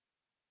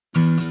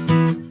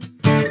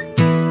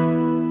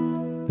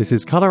This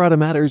is Colorado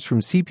Matters from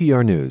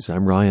CPR News.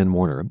 I'm Ryan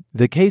Warner.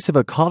 The case of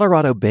a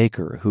Colorado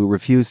baker who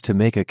refused to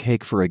make a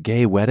cake for a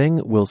gay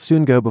wedding will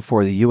soon go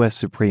before the U.S.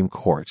 Supreme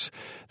Court.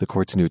 The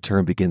court's new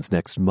term begins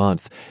next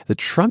month. The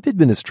Trump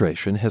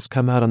administration has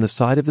come out on the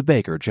side of the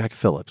baker, Jack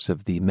Phillips,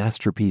 of the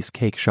Masterpiece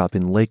Cake Shop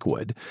in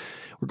Lakewood.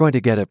 We're going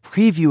to get a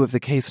preview of the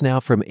case now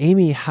from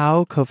Amy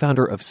Howe,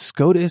 co-founder of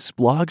SCOTUS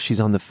blog.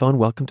 She's on the phone.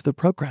 Welcome to the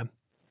program.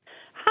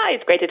 Hi,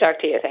 it's great to talk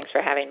to you. Thanks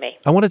for having me.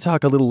 I want to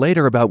talk a little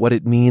later about what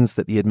it means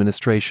that the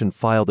administration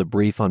filed a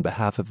brief on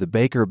behalf of the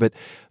baker. But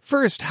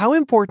first, how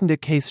important a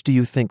case do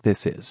you think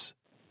this is?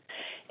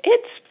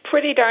 It's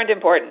pretty darned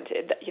important.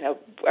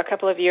 A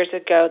couple of years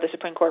ago, the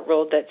Supreme Court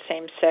ruled that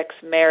same-sex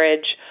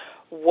marriage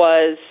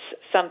was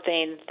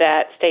something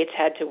that states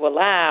had to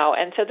allow.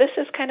 And so this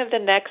is kind of the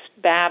next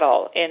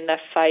battle in the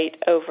fight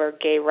over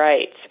gay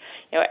rights.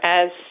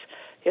 As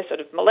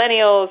sort of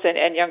millennials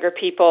and younger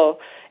people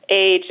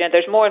age, and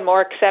there's more and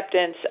more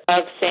acceptance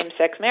of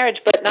same-sex marriage,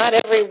 but not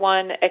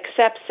everyone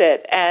accepts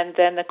it. And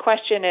then the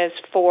question is,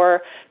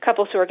 for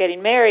couples who are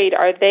getting married,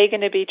 are they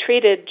going to be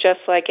treated just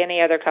like any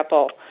other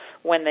couple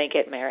when they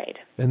get married?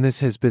 And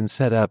this has been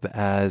set up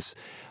as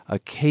a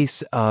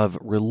case of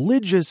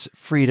religious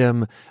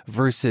freedom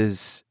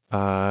versus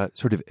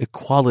sort of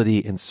equality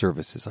in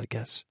services, I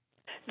guess.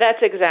 That's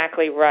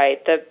exactly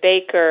right. The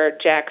baker,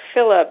 Jack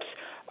Phillips,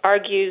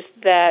 argues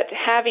that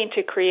having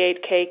to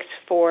create cakes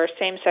for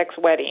same-sex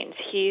weddings,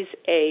 he's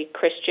a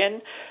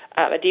Christian,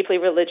 a deeply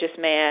religious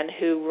man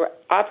who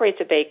operates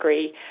a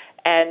bakery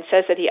and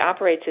says that he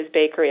operates his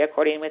bakery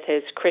according with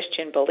his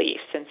Christian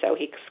beliefs. And so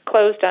he's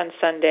closed on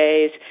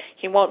Sundays.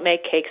 He won't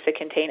make cakes that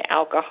contain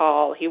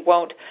alcohol. He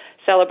won't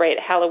celebrate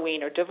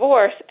Halloween or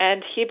divorce.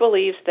 And he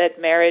believes that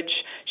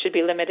marriage should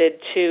be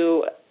limited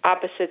to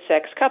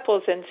opposite-sex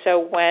couples. And so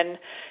when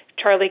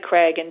Charlie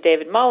Craig and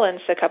David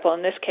Mullins, the couple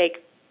in this case,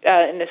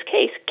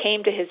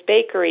 came to his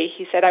bakery,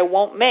 he said, I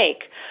won't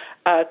make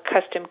a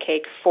custom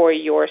cake for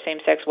your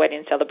same-sex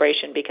wedding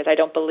celebration because I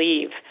don't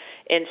believe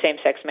in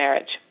same-sex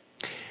marriage.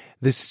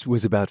 This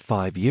was about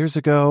 5 years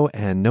ago,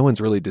 and no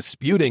one's really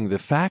disputing the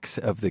facts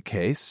of the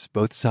case.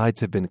 Both sides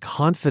have been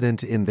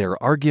confident in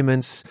their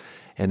arguments.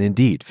 And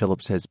indeed,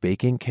 Phillips says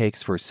baking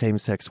cakes for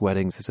same-sex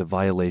weddings is a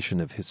violation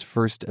of his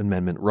First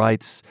Amendment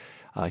rights.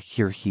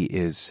 Here he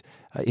is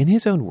in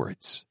his own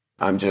words.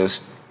 I'm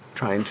just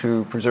trying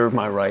to preserve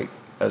my right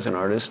as an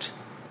artist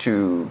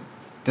to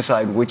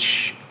decide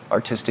which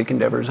artistic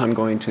endeavors I'm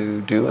going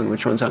to do and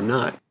which ones I'm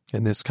not.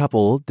 And this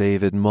couple,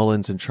 David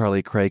Mullins and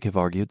Charlie Craig, have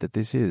argued that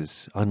this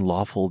is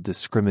unlawful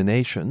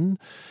discrimination.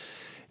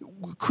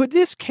 Could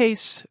this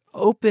case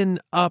open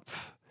up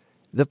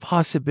the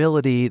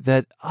possibility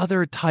that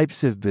other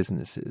types of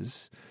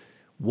businesses,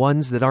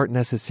 ones that aren't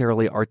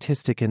necessarily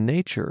artistic in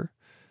nature,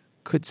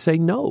 could say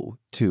no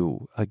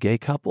to a gay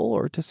couple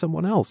or to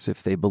someone else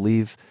if they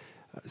believe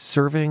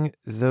serving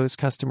those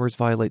customers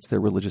violates their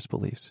religious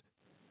beliefs?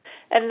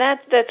 And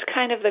that's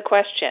kind of the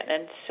question.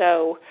 And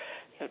so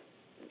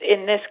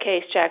in this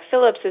case, Jack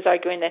Phillips is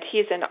arguing that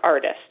he's an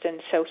artist, and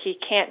so he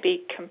can't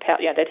be compelled,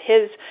 that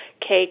his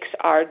cakes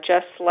are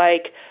just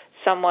like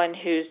someone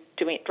who's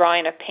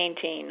drawing a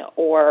painting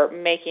or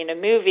making a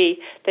movie,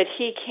 that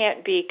he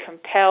can't be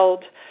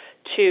compelled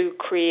to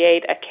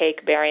create a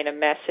cake bearing a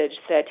message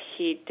that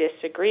he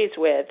disagrees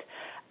with.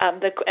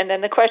 And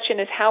then the question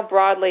is how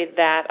broadly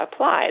that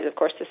applies. Of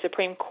course, the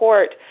Supreme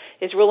Court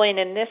is ruling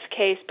in this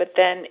case, but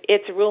then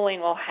its ruling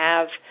will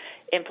have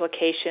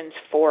implications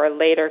for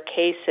later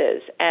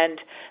cases.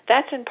 And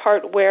that's in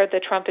part where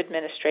the Trump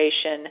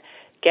administration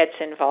gets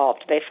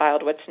involved. They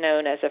filed what's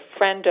known as a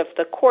friend of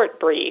the court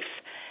brief,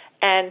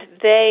 and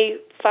they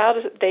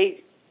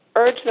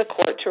urged the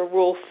court to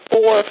rule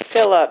for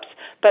Phillips,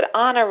 but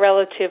on a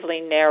relatively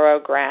narrow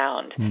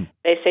ground.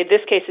 They say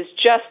this case is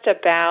just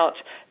about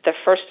the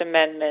First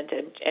Amendment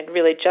and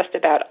really just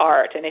about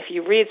art. And if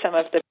you read some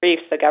of the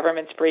briefs, the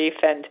government's brief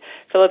and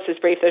Phillips's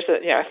brief, there's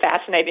a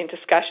fascinating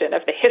discussion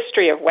of the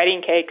history of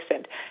wedding cakes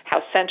and how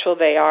central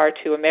they are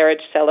to a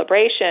marriage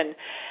celebration.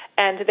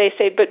 And they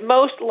say, but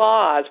most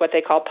laws, what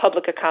they call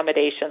public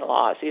accommodation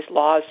laws, these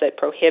laws that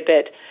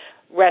prohibit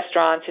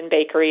restaurants and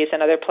bakeries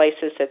and other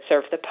places that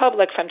serve the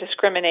public from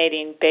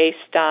discriminating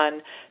based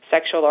on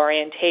sexual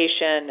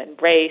orientation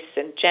and race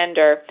and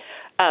gender,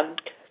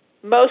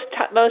 most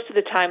of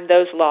the time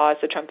those laws,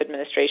 the Trump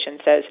administration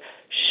says,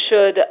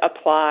 should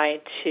apply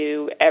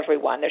to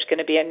everyone. There's going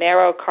to be a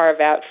narrow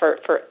carve-out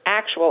for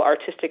actual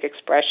artistic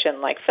expression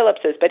like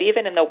Phillips's, but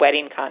even in the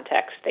wedding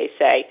context, they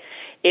say,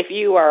 if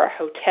you are a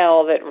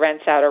hotel that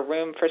rents out a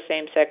room for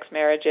same-sex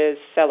marriages,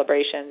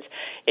 celebrations,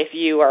 if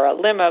you are a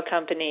limo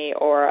company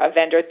or a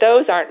vendor,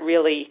 those aren't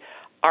really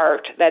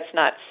art. That's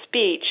not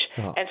speech.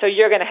 Oh. And so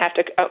you're going to have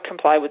to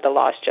comply with the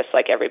laws just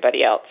like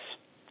everybody else.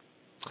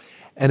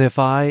 And if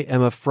I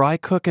am a fry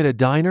cook at a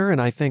diner and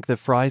I think the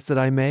fries that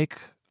I make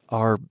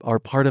are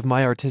part of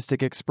my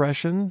artistic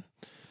expression,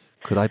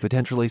 could I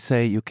potentially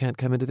say you can't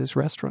come into this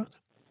restaurant?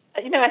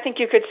 I think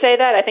you could say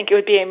that. I think it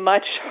would be a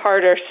much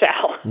harder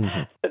sell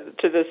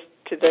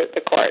to to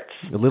the courts.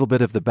 A little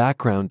bit of the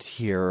background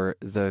here.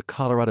 The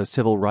Colorado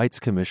Civil Rights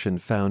Commission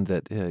found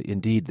that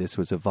indeed this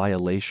was a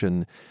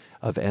violation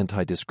of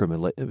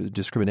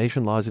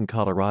anti-discrimination laws in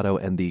Colorado,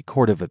 and the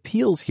Court of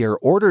Appeals here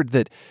ordered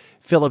that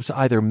Phillips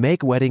either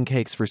make wedding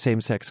cakes for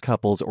same-sex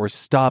couples or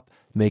stop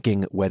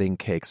making wedding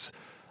cakes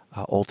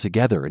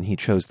altogether, and he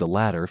chose the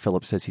latter.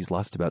 Phillips says he's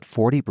lost about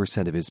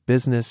 40% of his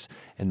business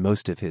and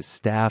most of his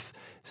staff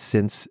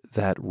since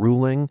that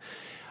ruling.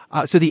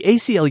 So the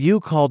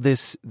ACLU called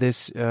this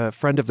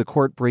friend of the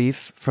court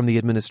brief from the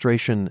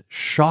administration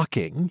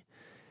shocking.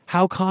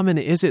 How common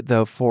is it,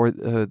 though, for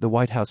the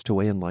White House to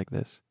weigh in like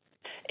this?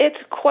 It's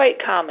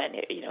quite common,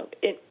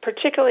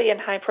 particularly in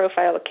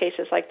high-profile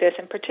cases like this,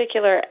 in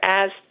particular,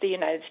 as the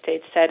United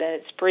States said in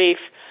its brief,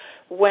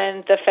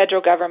 when the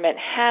federal government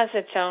has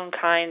its own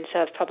kinds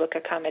of public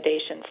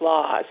accommodations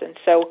laws. And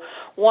so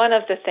one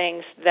of the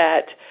things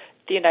that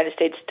the United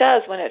States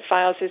does when it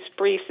files its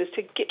briefs is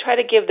to try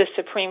to give the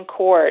Supreme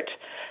Court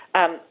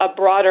a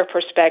broader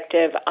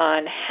perspective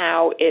on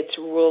how its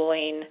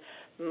ruling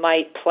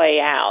might play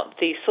out.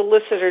 The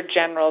Solicitor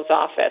General's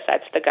office,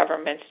 that's the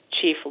government's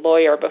chief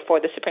lawyer before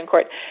the Supreme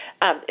Court,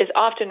 is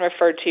often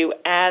referred to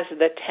as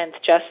the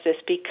 10th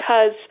Justice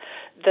because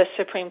the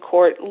Supreme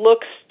Court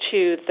looks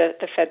to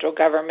the federal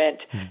government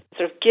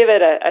sort of give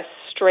it a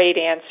straight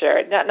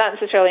answer, not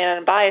necessarily an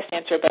unbiased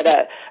answer, but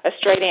a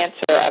straight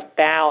answer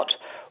about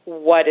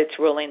what its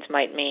rulings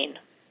might mean.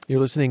 You're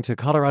listening to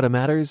Colorado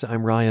Matters.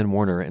 I'm Ryan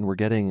Warner, and we're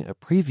getting a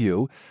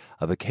preview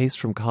of a case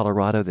from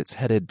Colorado that's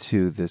headed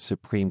to the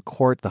Supreme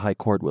Court. The High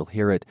Court will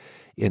hear it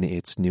in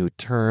its new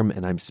term,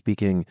 and I'm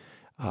speaking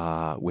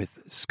with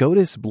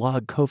SCOTUS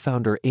blog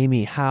co-founder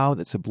Amy Howe.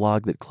 That's a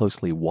blog that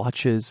closely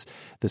watches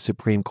the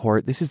Supreme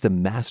Court. This is the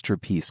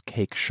Masterpiece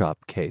Cake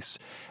Shop case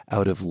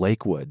out of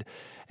Lakewood.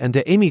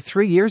 And Amy,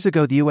 3 years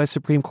ago, the U.S.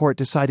 Supreme Court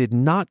decided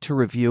not to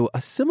review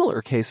a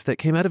similar case that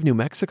came out of New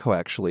Mexico,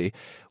 actually,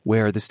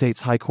 where the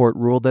state's high court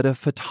ruled that a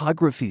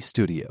photography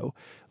studio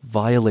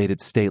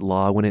violated state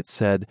law when it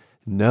said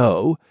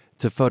no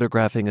to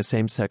photographing a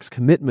same-sex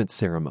commitment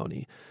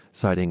ceremony,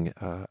 citing,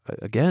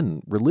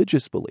 again,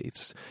 religious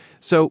beliefs.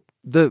 So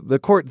the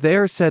court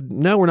there said,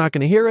 no, we're not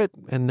going to hear it,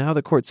 and now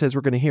the court says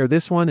we're going to hear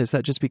this one. Is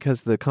that just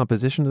because the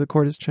composition of the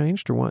court has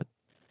changed, or what?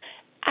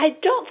 I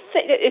don't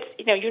think it's,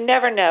 you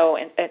never know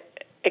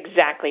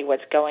exactly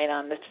what's going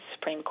on in the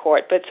Supreme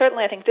Court, but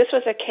certainly I think this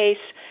was a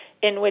case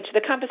in which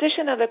the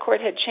composition of the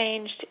court had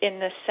changed in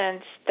the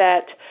sense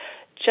that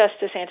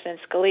Justice Antonin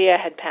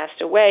Scalia had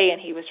passed away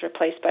and he was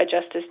replaced by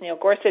Justice Neil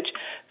Gorsuch.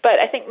 But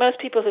I think most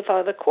people who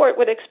follow the court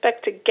would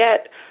expect to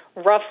get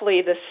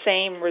roughly the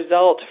same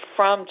result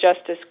from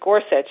Justice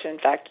Gorsuch. In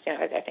fact,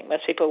 I think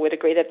most people would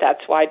agree that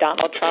that's why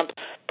Donald Trump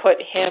put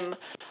him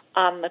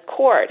on the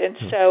court. And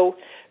so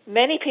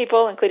many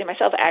people, including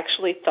myself,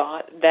 actually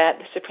thought that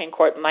the Supreme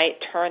Court might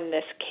turn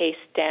this case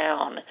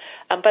down.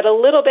 But a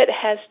little bit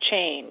has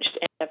changed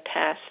in the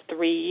past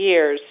 3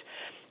 years.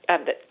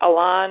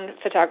 Elan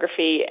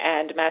Photography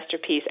and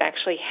Masterpiece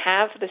actually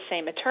have the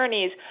same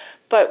attorneys,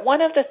 but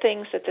one of the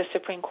things that the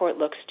Supreme Court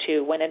looks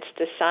to when it's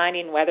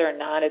deciding whether or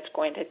not it's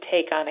going to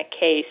take on a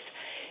case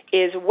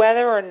is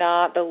whether or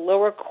not the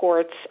lower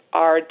courts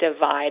are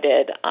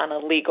divided on a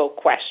legal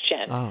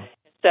question. Oh.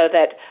 So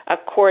that a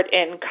court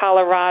in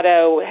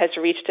Colorado has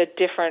reached a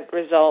different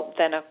result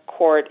than a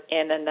court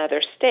in another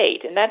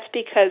state. And that's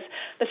because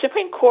the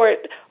Supreme Court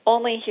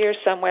only hears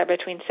somewhere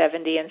between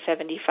 70 and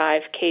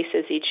 75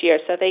 cases each year.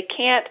 So they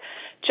can't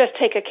just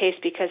take a case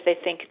because they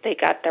think they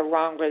got the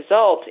wrong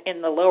result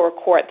in the lower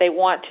court. They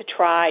want to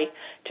try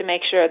to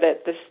make sure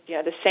that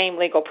the same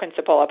legal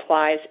principle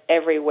applies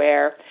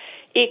everywhere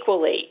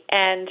equally.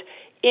 And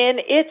in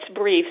its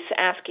briefs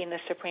asking the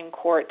Supreme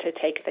Court to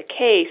take the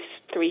case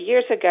 3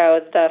 years ago,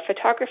 the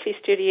photography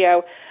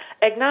studio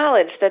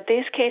acknowledged that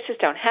these cases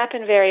don't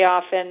happen very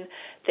often.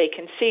 They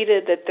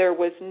conceded that there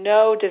was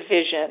no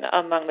division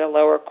among the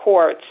lower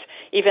courts,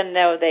 even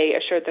though they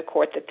assured the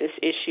court that this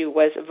issue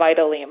was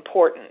vitally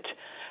important.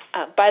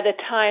 By the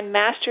time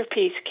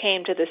Masterpiece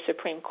came to the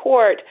Supreme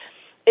Court,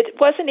 it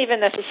wasn't even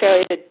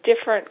necessarily that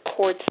different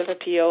courts of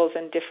appeals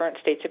and different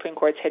state Supreme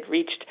Courts had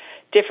reached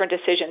different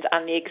decisions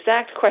on the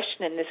exact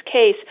question in this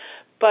case,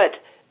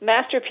 but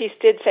Masterpiece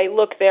did say,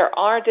 look, there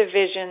are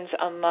divisions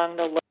among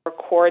the lower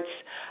courts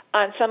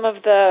on some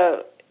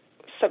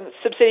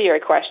subsidiary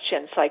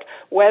questions, like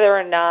whether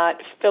or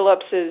not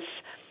Phillips's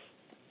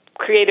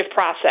creative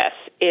process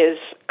is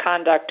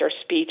conduct or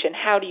speech, and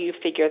how do you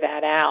figure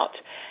that out?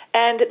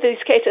 And these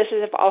cases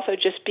have also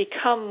just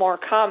become more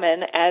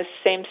common as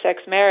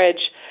same-sex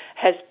marriage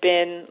has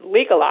been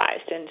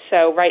legalized. And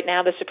so right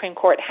now the Supreme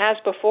Court has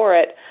before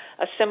it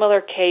a similar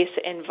case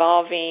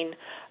involving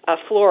a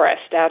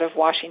florist out of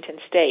Washington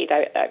State.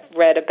 I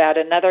read about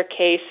another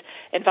case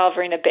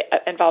involving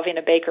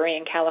a bakery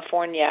in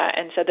California.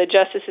 And so the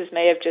justices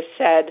may have just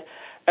said,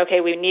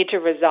 okay, we need to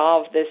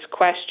resolve this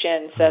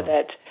question so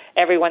that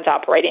everyone's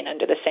operating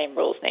under the same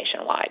rules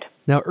nationwide.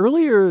 Now,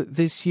 earlier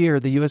this year,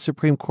 the U.S.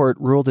 Supreme Court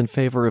ruled in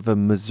favor of a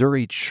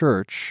Missouri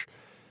church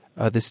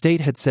the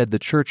state had said the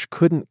church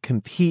couldn't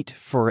compete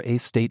for a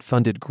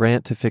state-funded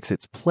grant to fix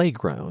its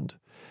playground.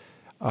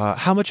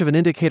 How much of an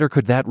indicator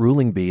could that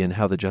ruling be in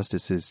how the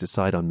justices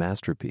decide on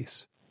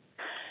Masterpiece?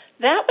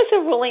 That was a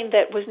ruling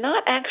that was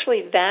not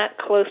actually that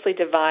closely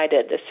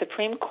divided. The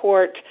Supreme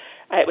Court,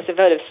 it was a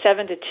vote of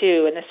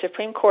 7-2, and the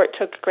Supreme Court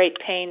took great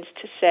pains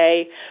to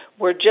say,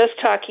 we're just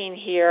talking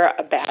here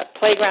about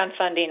playground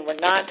funding. We're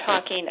not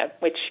talking,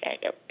 which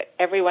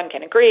everyone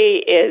can agree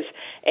is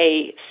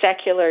a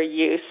secular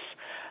use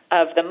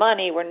of the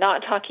money. We're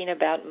not talking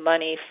about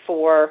money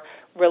for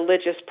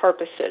religious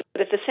purposes.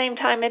 But at the same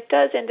time, it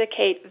does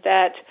indicate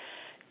that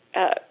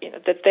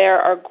that there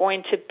are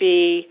going to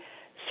be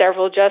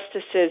several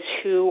justices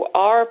who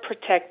are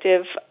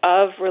protective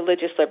of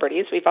religious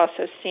liberties. We've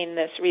also seen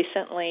this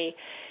recently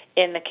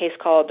in the case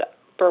called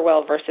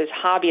Burwell versus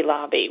Hobby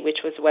Lobby, which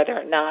was whether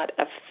or not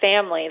a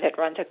family that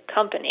runs a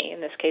company,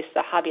 in this case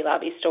the Hobby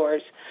Lobby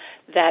stores,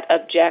 that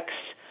objects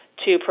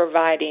to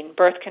providing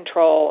birth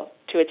control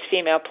to its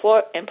female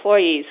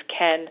employees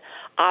can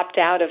opt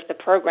out of the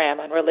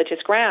program on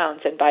religious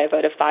grounds. And by a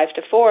vote of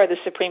 5-4, the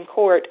Supreme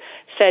Court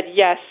said,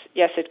 yes,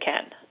 it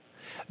can.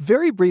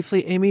 Very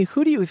briefly, Amy,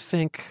 who do you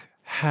think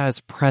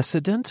has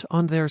precedent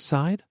on their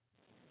side?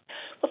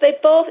 Well, they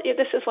both,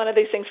 this is one of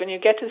these things, when you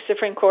get to the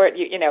Supreme Court,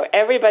 you know,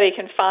 everybody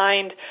can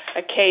find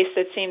a case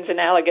that seems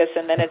analogous,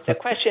 and then it's a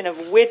question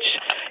of which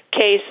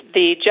case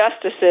the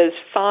justices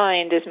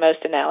find is most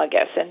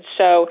analogous. And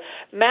so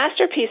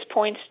Masterpiece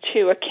points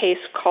to a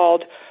case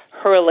called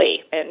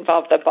Hurley. It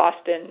involved the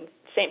Boston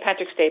St.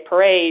 Patrick's Day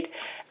Parade,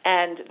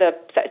 and the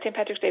St.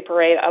 Patrick's Day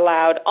Parade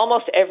allowed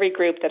almost every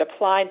group that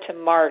applied to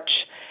march,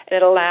 and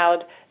it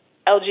allowed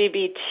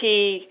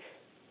LGBT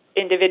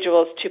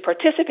individuals to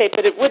participate,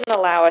 but it wouldn't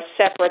allow a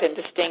separate and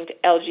distinct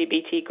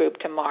LGBT group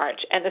to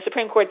march. And the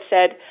Supreme Court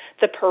said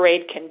the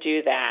parade can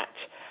do that.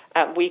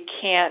 We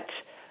can't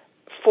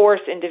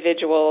force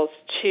individuals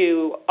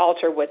to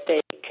alter what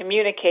they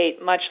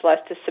communicate, much less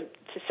to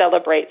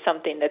celebrate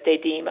something that they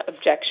deem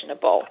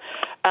objectionable.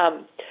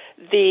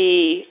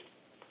 The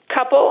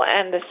couple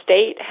and the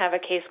state have a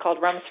case called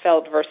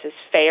Rumsfeld versus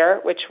Fair,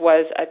 which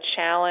was a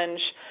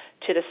challenge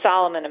to the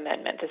Solomon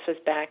Amendment. This was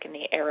back in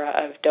the era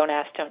of don't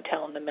ask, don't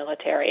tell in the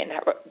military, and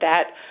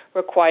that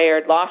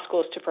required law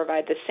schools to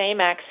provide the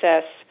same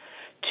access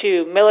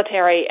to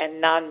military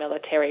and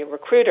non-military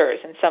recruiters.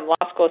 And some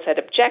law schools had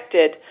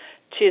objected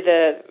to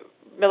the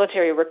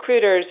military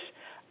recruiters,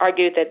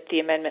 argued that the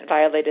amendment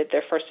violated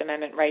their First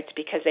Amendment rights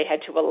because they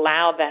had to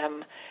allow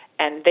them,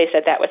 and they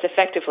said that was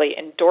effectively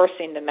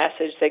endorsing the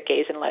message that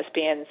gays and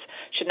lesbians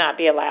should not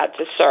be allowed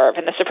to serve.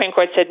 And the Supreme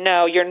Court said,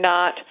 no, you're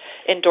not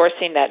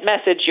endorsing that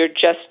message. You're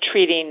just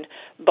treating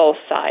both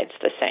sides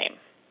the same.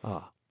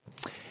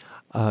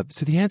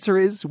 So the answer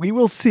is we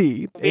will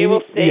see. We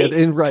will see. Yeah,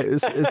 and right,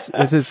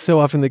 as is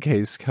so often the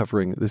case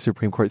covering the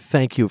Supreme Court.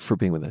 Thank you for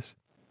being with us.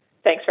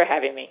 Thanks for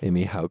having me.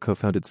 Amy Howe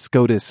co-founded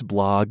SCOTUS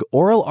blog.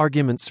 Oral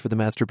arguments for the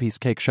Masterpiece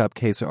Cake Shop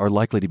case are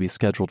likely to be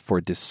scheduled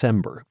for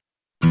December.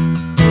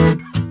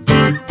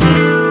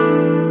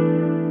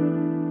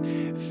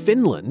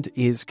 Finland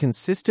is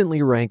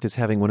consistently ranked as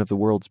having one of the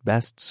world's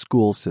best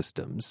school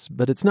systems,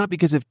 but it's not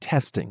because of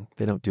testing.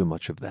 They don't do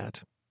much of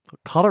that.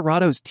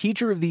 Colorado's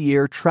Teacher of the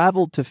Year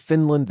traveled to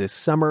Finland this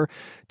summer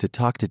to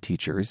talk to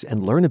teachers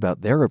and learn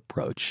about their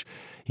approach.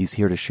 He's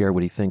here to share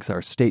what he thinks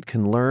our state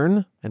can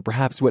learn and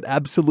perhaps what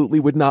absolutely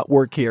would not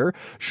work here.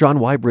 Sean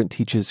Wybrandt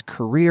teaches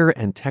career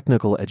and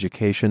technical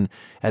education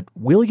at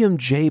William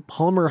J.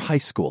 Palmer High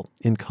School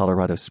in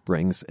Colorado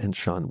Springs. And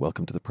Sean,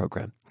 welcome to the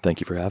program. Thank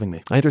you for having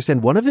me. I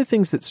understand one of the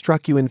things that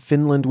struck you in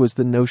Finland was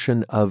the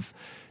notion of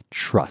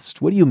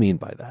trust. What do you mean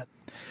by that?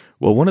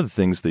 Well, one of the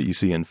things that you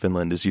see in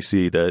Finland is you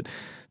see that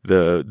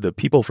the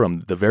people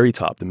from the very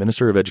top, the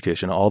Minister of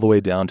Education, all the way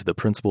down to the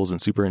principals and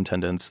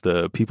superintendents,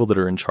 the people that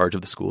are in charge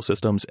of the school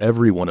systems,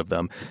 every one of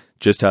them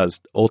just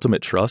has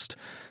ultimate trust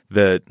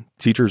that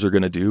teachers are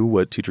going to do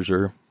what teachers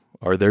are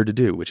there to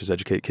do, which is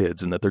educate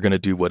kids, and that they're going to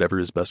do whatever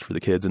is best for the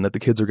kids, and that the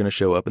kids are going to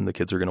show up and the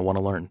kids are going to want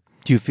to learn.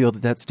 Do you feel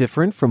that that's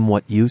different from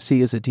what you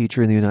see as a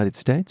teacher in the United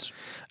States?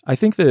 I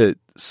think that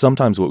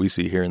sometimes what we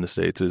see here in the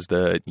States is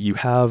that you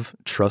have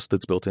trust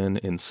that's built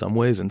in some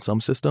ways, in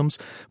some systems,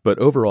 but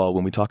overall,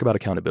 when we talk about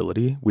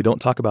accountability, we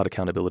don't talk about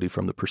accountability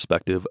from the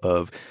perspective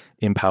of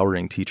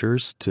empowering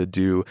teachers to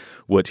do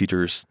what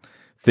teachers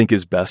think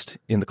is best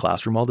in the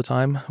classroom all the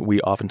time.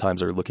 We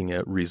oftentimes are looking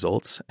at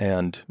results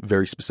and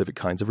very specific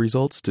kinds of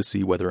results to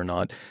see whether or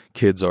not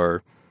kids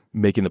are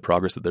making the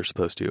progress that they're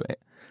supposed to.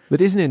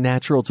 But isn't it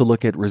natural to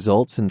look at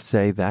results and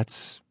say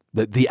that's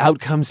the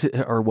outcomes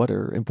are what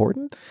are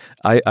important?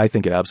 I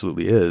think it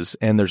absolutely is.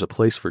 And there's a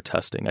place for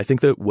testing. I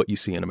think that what you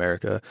see in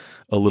America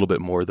a little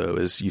bit more, though,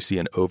 is you see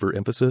an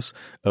overemphasis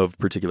of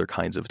particular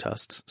kinds of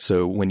tests.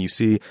 So when you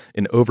see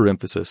an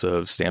overemphasis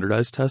of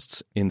standardized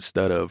tests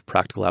instead of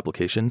practical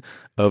application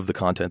of the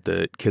content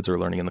that kids are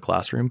learning in the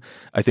classroom,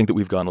 I think that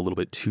we've gone a little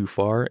bit too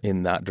far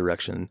in that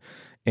direction.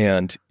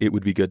 And it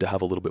would be good to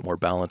have a little bit more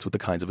balance with the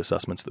kinds of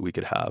assessments that we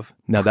could have.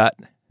 Now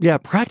Yeah,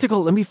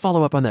 practical. Let me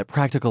follow up on that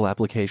practical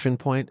application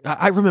point.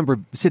 I remember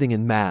sitting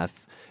in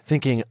math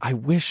thinking, I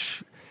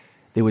wish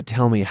they would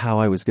tell me how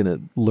I was going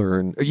to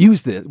learn or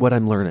use what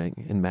I'm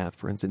learning in math,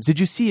 for instance. Did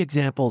you see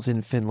examples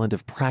in Finland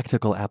of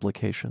practical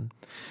application?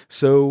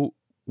 So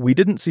we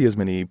didn't see as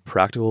many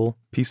practical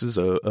pieces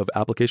of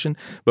application,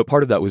 but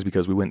part of that was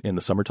because we went in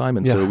the summertime,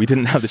 and so we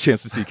didn't have the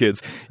chance to see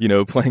kids,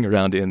 playing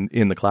around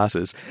in the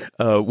classes.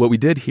 What we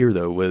did hear,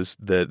 though, was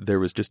that there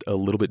was just a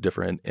little bit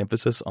different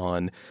emphasis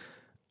on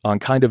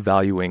kind of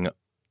valuing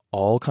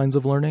all kinds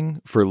of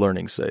learning for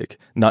learning's sake,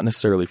 not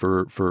necessarily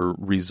for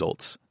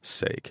results'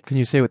 sake. Can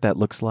you say what that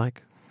looks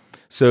like?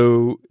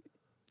 So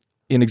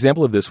an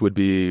example of this would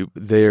be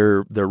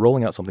they're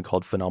rolling out something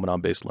called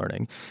phenomenon-based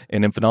learning.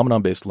 And in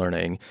phenomenon-based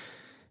learning,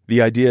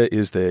 the idea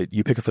is that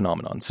you pick a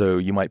phenomenon. So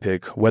you might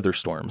pick weather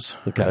storms,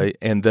 right?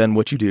 And then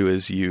what you do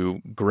is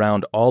you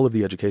ground all of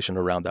the education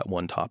around that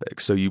one topic.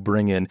 So you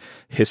bring in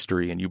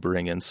history and you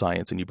bring in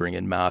science and you bring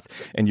in math,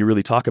 and you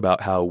really talk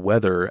about how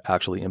weather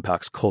actually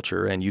impacts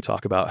culture, and you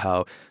talk about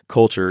how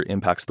culture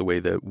impacts the way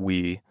that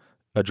we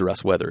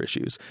address weather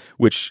issues,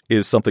 which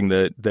is something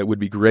that would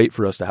be great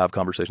for us to have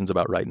conversations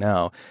about right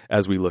now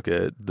as we look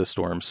at the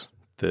storms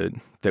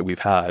that we've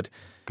had.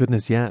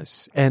 Goodness,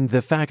 yes. And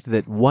the fact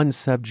that one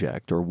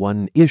subject or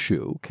one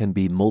issue can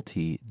be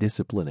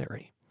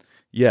multidisciplinary.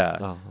 Yeah.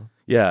 Uh-huh.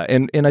 Yeah.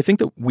 And I think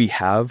that we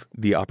have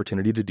the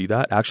opportunity to do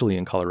that. Actually,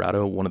 in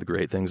Colorado, one of the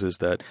great things is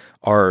that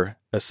our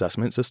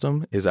assessment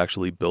system is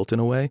actually built in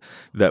a way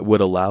that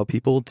would allow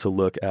people to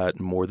look at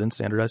more than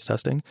standardized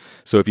testing.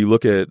 So if you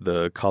look at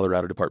the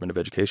Colorado Department of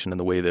Education and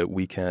the way that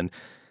we can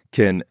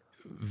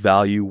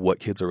value what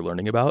kids are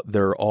learning about,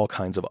 there are all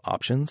kinds of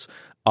options.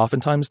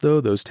 Oftentimes,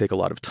 though, those take a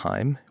lot of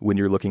time when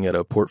you're looking at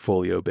a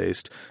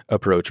portfolio-based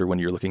approach or when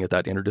you're looking at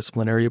that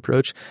interdisciplinary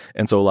approach.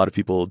 And so a lot of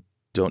people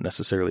don't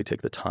necessarily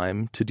take the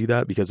time to do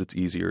that because it's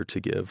easier to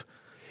give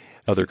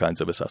other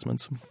kinds of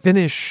assessments.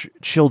 Finnish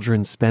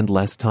children spend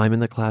less time in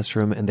the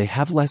classroom and they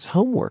have less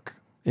homework.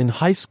 In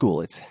high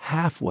school, it's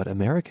half what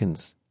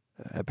Americans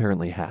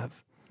apparently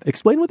have.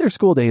 Explain what their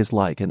school day is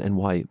like and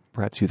why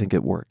perhaps you think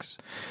it works.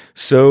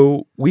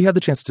 So we had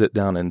the chance to sit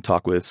down and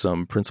talk with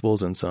some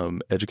principals and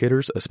some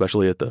educators,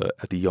 especially at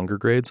the younger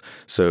grades.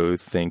 So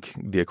think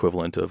the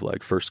equivalent of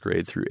like first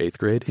grade through eighth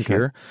grade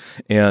here.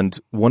 And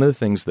one of the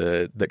things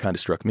that kind of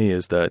struck me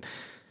is that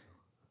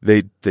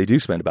they do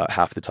spend about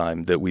half the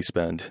time that we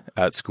spend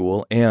at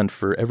school. And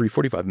for every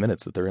 45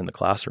 minutes that they're in the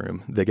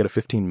classroom, they get a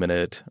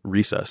 15-minute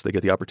recess. They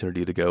get the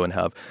opportunity to go and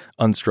have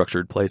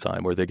unstructured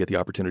playtime, or they get the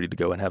opportunity to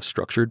go and have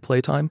structured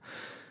playtime,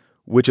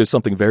 which is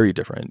something very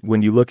different.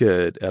 When you look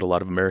at a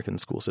lot of American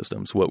school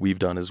systems, what we've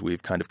done is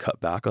we've kind of cut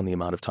back on the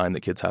amount of time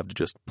that kids have to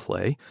just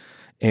play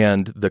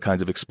and the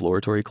kinds of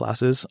exploratory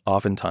classes,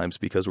 oftentimes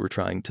because we're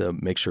trying to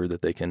make sure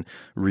that they can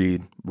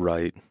read,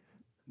 write,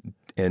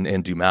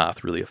 and do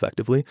math really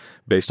effectively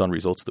based on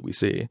results that we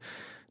see.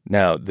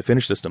 Now, the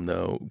Finnish system,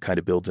 though, kind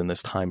of builds in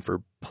this time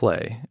for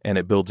play, and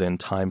it builds in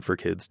time for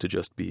kids to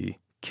just be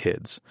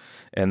kids.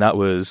 And that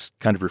was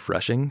kind of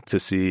refreshing to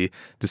see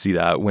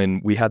that.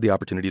 When we had the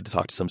opportunity to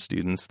talk to some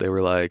students, they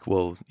were like,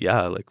 well,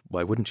 yeah, like,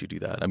 why wouldn't you do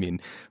that? I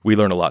mean, we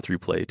learn a lot through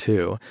play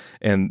too.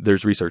 And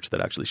there's research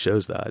that actually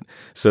shows that.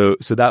 So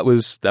that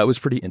was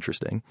pretty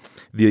interesting.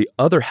 The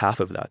other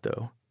half of that,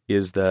 though,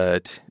 is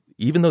that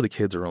even though the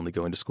kids are only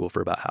going to school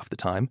for about half the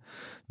time,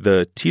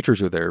 the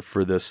teachers are there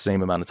for the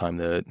same amount of time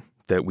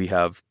that we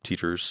have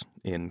teachers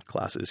in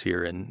classes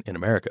here in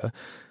America.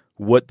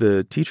 What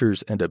the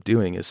teachers end up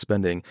doing is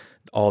spending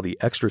all the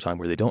extra time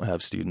where they don't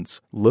have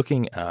students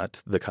looking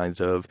at the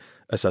kinds of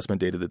assessment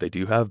data that they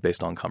do have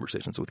based on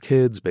conversations with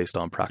kids, based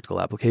on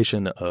practical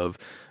application of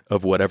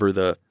whatever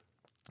the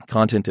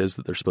content is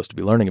that they're supposed to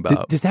be learning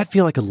about. Does that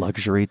feel like a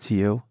luxury to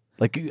you?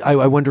 Like,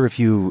 I wonder if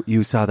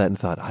you saw that and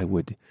thought, I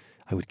would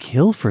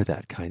kill for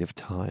that kind of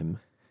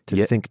time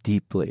to think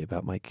deeply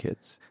about my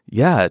kids.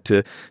 Yeah,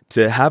 to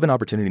have an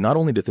opportunity not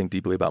only to think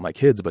deeply about my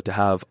kids, but to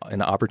have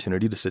an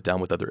opportunity to sit down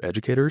with other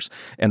educators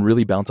and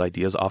really bounce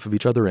ideas off of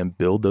each other and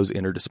build those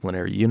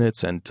interdisciplinary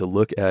units and to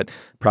look at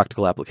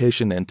practical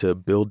application and to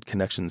build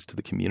connections to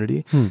the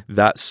community.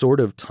 That sort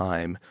of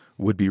time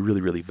would be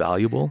really, really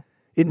valuable.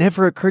 It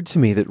never occurred to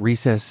me that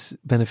recess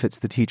benefits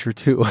the teacher,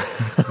 too.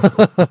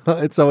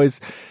 It's always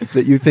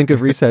that you think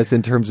of recess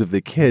in terms of the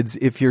kids.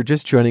 If you're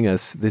just joining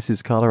us, this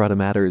is Colorado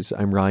Matters.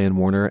 I'm Ryan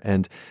Warner,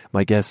 and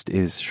my guest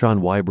is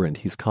Sean Wybrandt.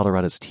 He's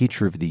Colorado's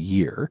Teacher of the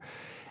Year,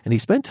 and he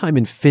spent time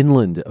in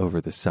Finland over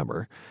the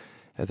summer.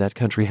 That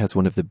country has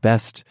one of the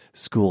best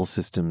school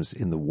systems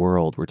in the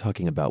world. We're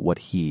talking about what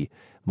he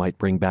might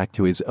bring back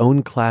to his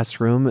own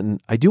classroom.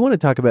 And I do want to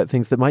talk about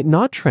things that might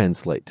not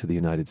translate to the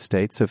United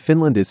States. So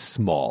Finland is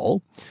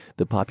small.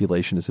 The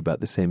population is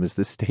about the same as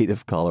the state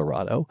of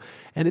Colorado.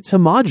 And it's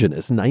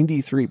homogenous.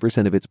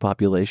 93% of its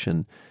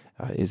population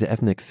is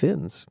ethnic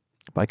Finns.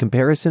 By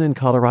comparison, in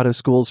Colorado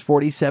schools,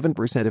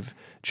 47% of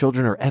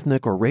children are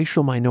ethnic or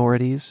racial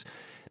minorities.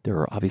 There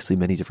are obviously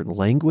many different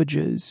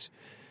languages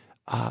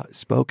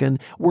spoken.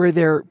 Were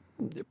there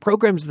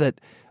programs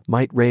that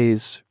might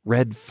raise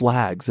red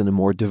flags in a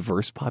more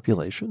diverse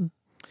population?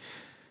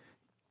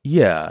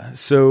 Yeah.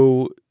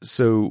 So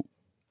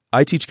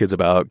I teach kids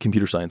about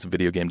computer science and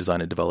video game design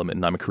and development,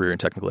 and I'm a career and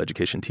technical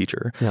education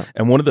teacher. Yeah.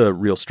 And one of the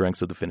real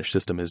strengths of the Finnish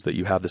system is that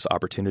you have this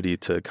opportunity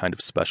to kind of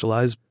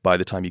specialize by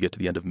the time you get to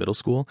the end of middle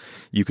school.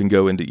 You can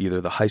go into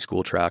either the high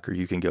school track or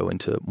you can go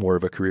into more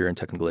of a career and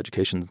technical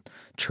education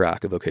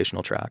track, a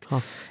vocational track.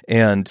 Huh.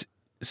 And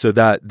so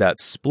that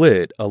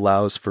split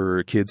allows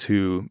for kids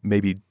who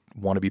maybe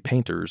want to be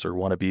painters or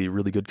want to be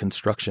really good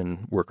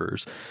construction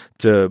workers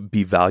to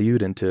be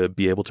valued and to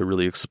be able to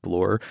really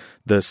explore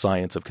the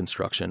science of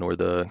construction or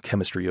the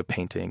chemistry of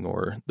painting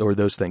or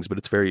those things, but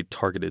it's very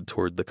targeted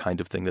toward the kind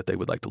of thing that they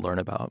would like to learn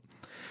about.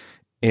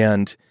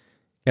 And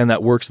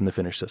that works in the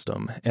Finnish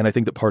system. And I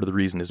think that part of the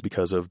reason is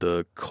because of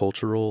the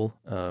cultural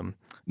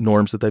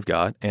norms that they've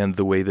got and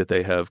the way that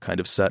they have kind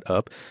of set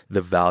up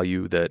the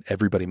value that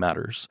everybody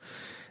matters.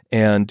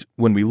 And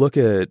when we look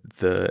at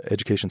the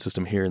education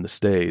system here in the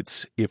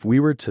States, if we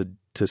were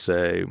to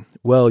say,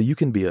 well, you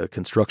can be a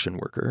construction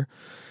worker,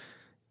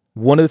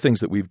 one of the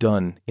things that we've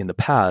done in the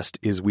past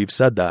is we've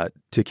said that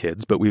to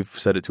kids, but we've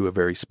said it to a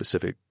very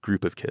specific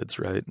group of kids,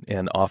 right?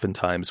 And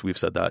oftentimes we've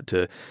said that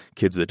to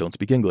kids that don't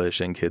speak English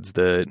and kids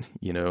that,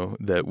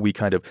 that we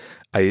kind of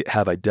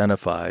have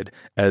identified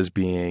as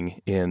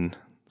being in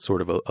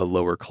sort of a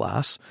lower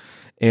class.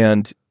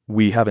 And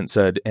we haven't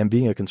said, and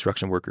being a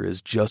construction worker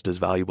is just as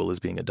valuable as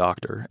being a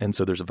doctor. And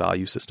so there's a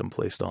value system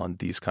placed on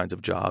these kinds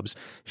of jobs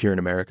here in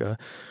America.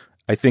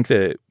 I think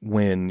that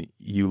when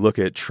you look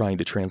at trying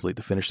to translate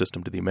the Finnish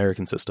system to the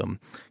American system,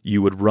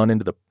 you would run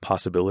into the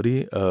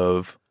possibility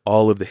of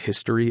all of the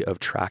history of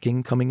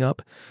tracking coming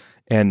up,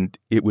 and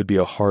it would be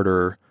a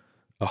harder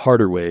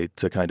way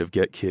to kind of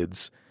get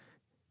kids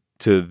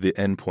to the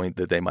end point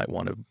that they might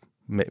want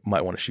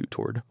to shoot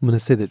toward. I'm going to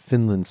say that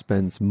Finland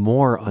spends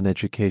more on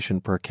education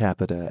per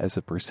capita as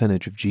a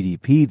percentage of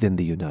GDP than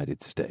the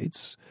United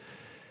States.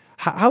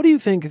 How do you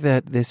think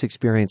that this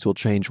experience will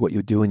change what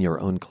you do in your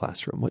own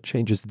classroom? What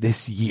changes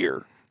this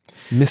year,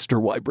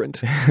 Mr.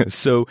 Wybrandt?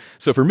 So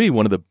for me,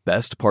 one of the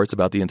best parts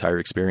about the entire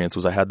experience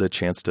was I had the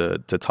chance to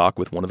talk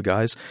with one of the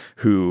guys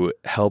who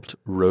helped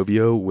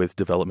Rovio with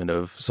development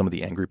of some of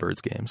the Angry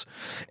Birds games.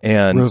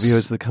 And Rovio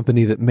is the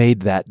company that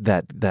made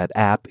that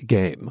app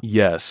game.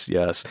 Yes.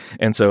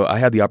 And so I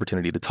had the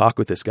opportunity to talk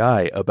with this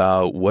guy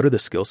about what are the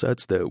skill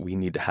sets that we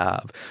need to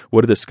have?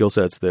 What are the skill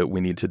sets that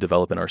we need to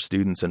develop in our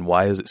students? And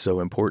why is it so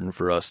important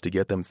for us to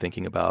get them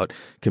thinking about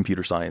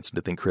computer science and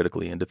to think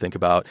critically and to think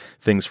about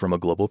things from a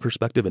global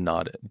perspective and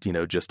not,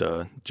 just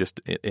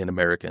an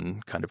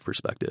American kind of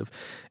perspective.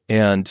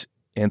 And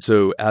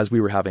so as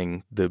we were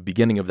having the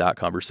beginning of that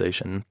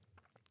conversation,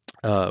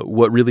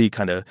 what really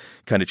kind of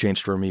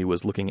changed for me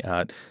was looking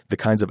at the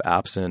kinds of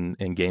apps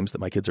and games that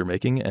my kids are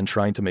making and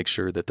trying to make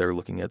sure that they're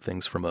looking at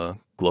things from a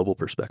global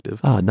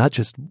perspective. Not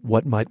just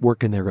what might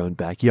work in their own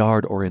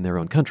backyard or in their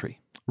own country.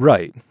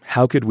 Right.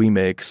 How could we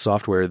make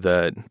software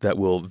that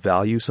will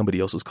value somebody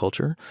else's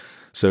culture?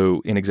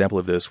 So an example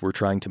of this, we're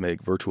trying to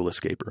make virtual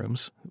escape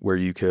rooms where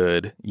you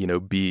could,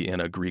 be in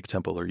a Greek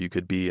temple or you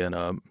could be in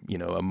a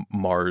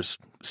Mars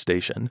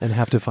station. And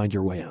have to find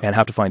your way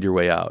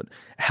out.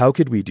 How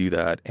could we do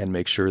that and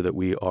make sure that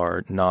we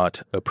are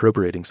not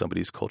appropriating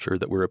somebody's culture,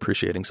 that we're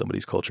appreciating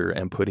somebody's culture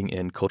and putting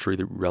in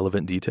culturally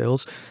relevant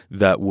details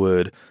that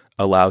would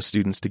allow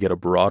students to get a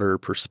broader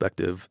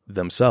perspective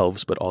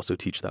themselves, but also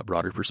teach that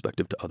broader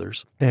perspective to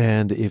others.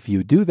 And if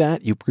you do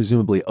that, you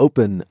presumably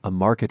open a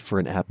market for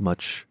an app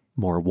much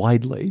more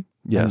widely.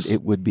 Yes. And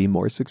it would be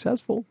more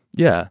successful.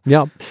 Yeah.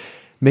 Yeah.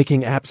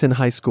 Making apps in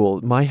high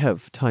school might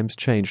have times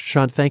changed.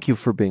 Sean, thank you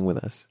for being with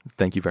us.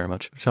 Thank you very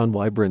much. Sean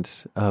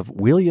Wybrandt of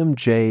William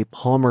J.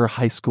 Palmer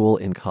High School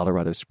in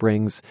Colorado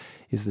Springs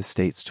is the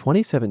state's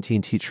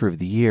 2017 Teacher of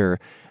the Year.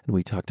 And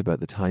we talked about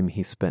the time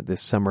he spent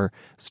this summer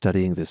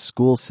studying the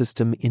school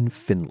system in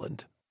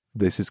Finland.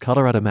 This is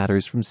Colorado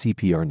Matters from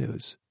CPR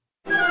News.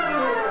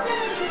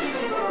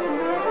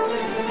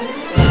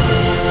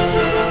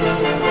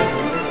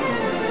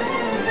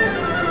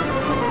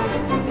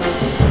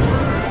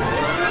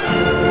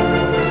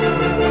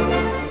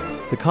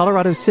 The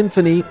Colorado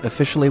Symphony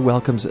officially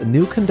welcomes a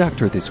new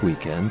conductor this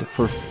weekend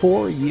for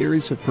 4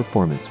 years of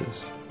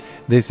performances.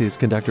 This is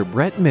conductor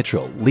Brett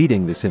Mitchell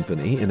leading the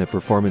symphony in a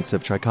performance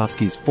of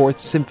Tchaikovsky's Fourth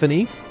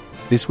Symphony.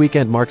 This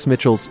weekend marks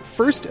Mitchell's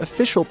first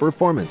official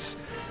performance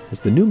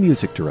as the new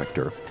music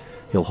director.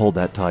 He'll hold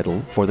that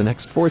title for the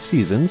next 4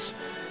 seasons.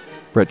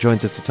 Brett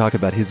joins us to talk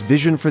about his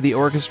vision for the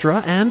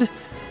orchestra and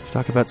to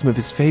talk about some of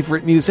his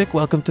favorite music.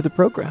 Welcome to the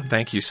program.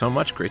 Thank you so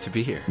much. Great to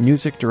be here.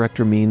 Music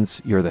director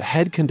means you're the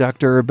head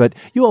conductor, but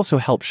you also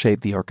help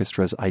shape the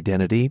orchestra's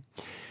identity.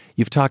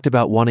 You've talked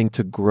about wanting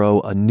to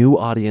grow a new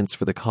audience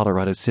for the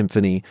Colorado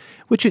Symphony,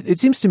 which it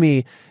seems to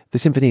me the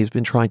symphony has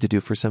been trying to do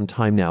for some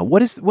time now. What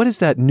does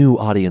that new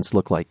audience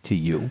look like to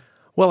you?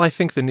 Well, I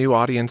think the new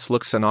audience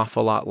looks an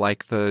awful lot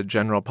like the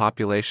general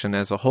population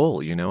as a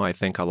whole. I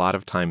think a lot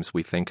of times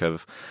we think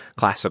of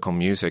classical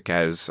music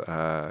as,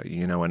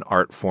 an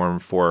art form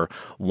for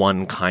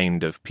one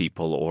kind of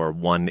people or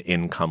one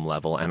income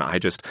level. And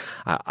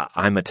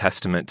I'm a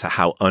testament to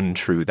how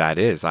untrue that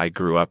is. I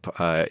grew up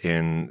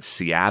in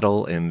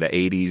Seattle in the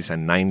 80s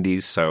and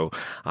 90s, so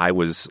I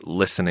was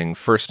listening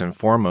first and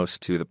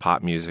foremost to the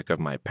pop music of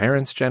my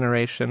parents'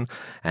 generation,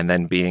 and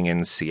then being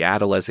in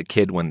Seattle as a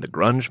kid when the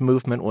grunge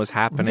movement was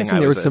happening.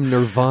 There was some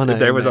Nirvana.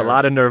 There was a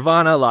lot of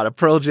Nirvana, a lot of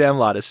Pearl Jam, a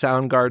lot of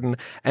Soundgarden,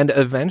 and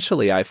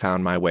eventually I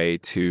found my way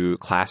to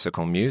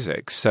classical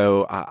music.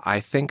 So I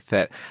think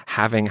that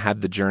having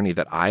had the journey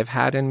that I've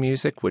had in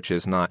music, which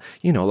is not,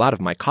 a lot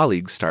of my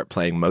colleagues start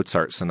playing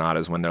Mozart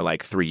sonatas when they're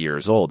like 3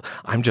 years old.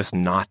 I'm just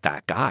not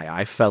that guy.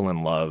 I fell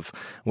in love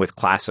with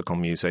classical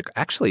music,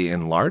 actually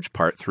in large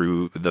part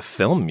through the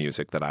film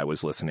music that I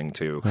was listening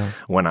to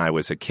when I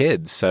was a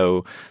kid.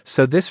 So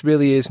this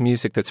really is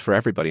music that's for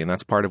everybody, and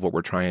that's part of what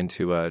we're trying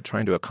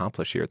to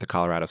accomplish here at the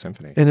Colorado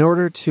Symphony. In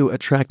order to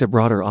attract a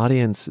broader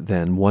audience,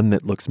 then, one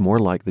that looks more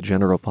like the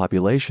general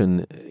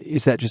population,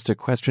 is that just a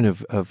question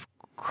of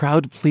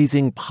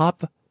crowd-pleasing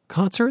pop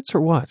concerts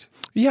or what?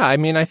 Yeah,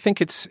 I think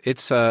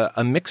it's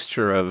a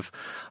mixture of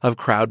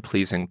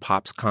crowd-pleasing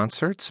pops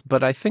concerts,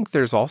 but I think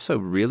there's also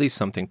really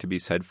something to be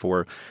said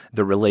for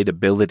the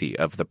relatability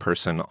of the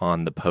person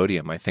on the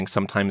podium. I think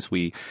sometimes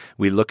we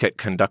look at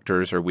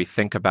conductors, or we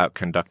think about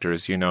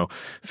conductors,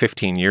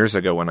 15 years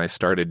ago when I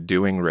started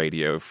doing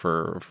radio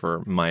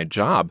for my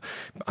job,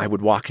 I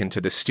would walk into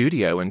the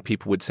studio and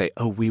people would say,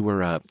 "Oh, we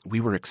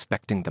were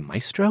expecting the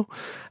maestro?"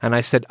 And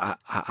I said,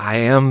 I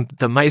am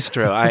the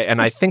maestro.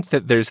 And I think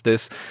that there's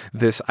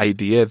this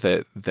idea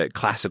that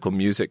classical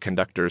music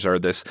conductors are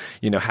this,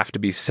 have to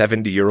be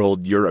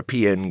 70-year-old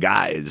European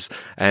guys,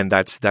 and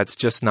that's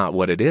just not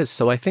what it is.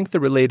 So I think the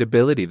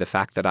relatability, the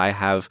fact that I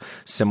have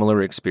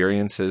similar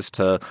experiences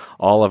to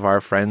all of our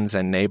friends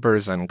and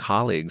neighbors and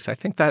colleagues, I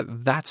think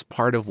that's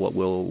part of what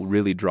will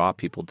really draw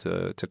people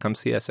to come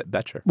see us at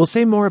Boettcher. Well,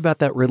 say more about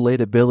that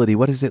relatability.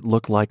 What does it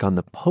look like on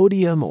the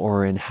podium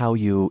or in how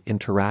you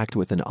interact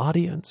with an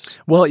audience?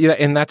 Well, yeah,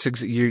 and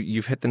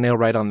you've hit the nail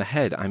right on the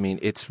head.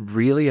 It's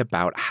really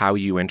about how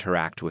you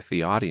interact with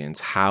the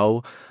audience.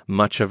 How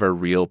much of a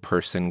real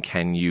person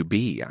can you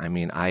be?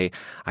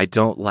 I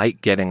don't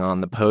like getting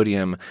on the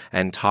podium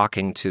and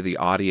talking to the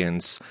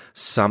audience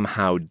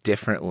somehow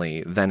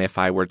differently than if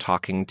I were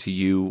talking to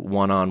you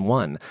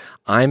one-on-one.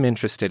 I'm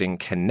interested in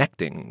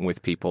connecting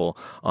with people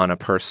on a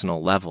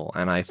personal level,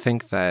 and I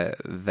think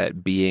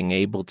that being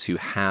able to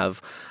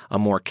have a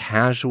more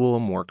casual,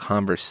 more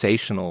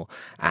conversational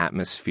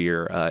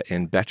atmosphere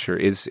in Boettcher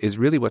is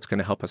really what's going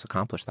to help us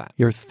accomplish that.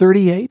 You're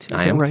 38?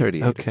 I am right?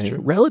 38. Okay,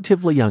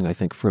 relatively young, I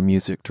think, for a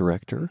music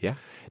director. Yeah.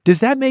 Does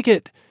that make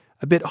it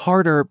a bit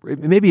harder?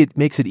 Maybe it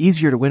makes it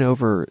easier to win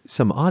over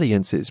some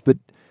audiences, but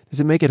does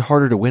it make it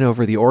harder to win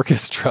over the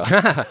orchestra?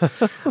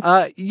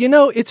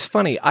 It's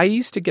funny. I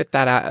used to get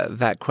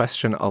that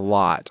question a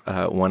lot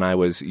when I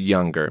was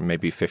younger,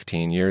 maybe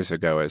 15 years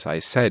ago. As I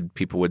said,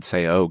 people would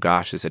say, "Oh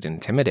gosh, is it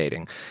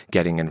intimidating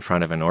getting in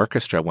front of an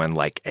orchestra when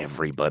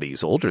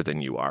everybody's older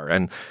than you are?"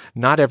 And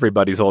not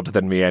everybody's older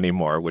than me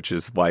anymore, which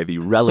is why the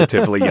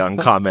relatively young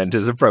comment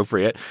is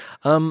appropriate.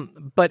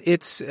 But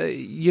it's,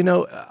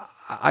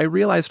 I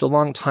realized a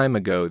long time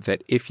ago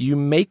that if you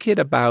make it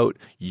about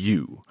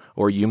you,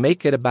 or you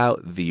make it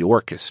about the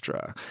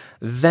orchestra,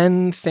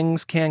 then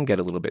things can get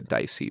a little bit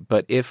dicey.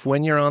 But if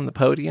when you're on the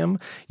podium,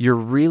 you're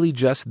really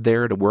just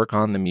there to work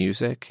on the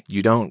music,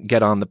 you don't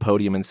get on the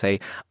podium and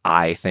say,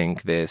 "I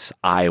think this,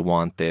 I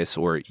want this,"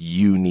 or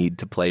 "You need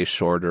to play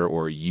shorter,"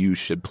 or "You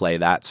should play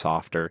that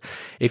softer."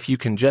 If you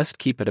can just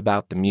keep it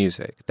about the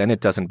music, then it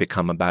doesn't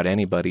become about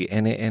anybody,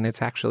 and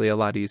it's actually a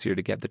lot easier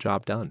to get the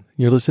job done.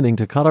 You're listening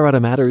to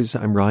Colorado Matters.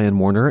 I'm Ryan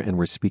Warner, and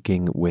we're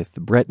speaking with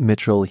Brett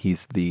Mitchell.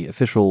 He's the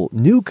official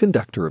new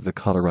conductor of the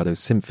Colorado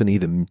Symphony,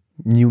 the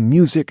new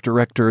music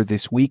director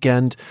this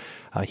weekend.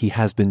 He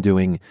has been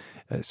doing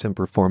some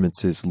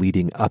performances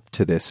leading up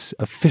to this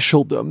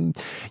officialdom.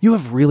 You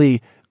have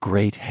really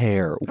great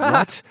hair.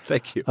 What?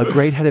 Thank you. A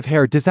great head of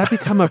hair. Does that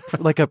become a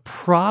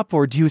prop,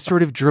 or do you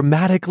sort of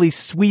dramatically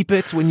sweep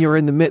it when you're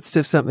in the midst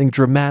of something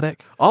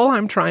dramatic? All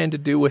I'm trying to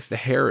do with the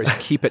hair is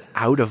keep it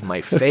out of my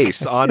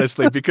face,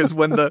 honestly, because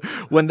when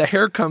the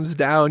hair comes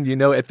down,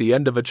 at the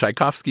end of a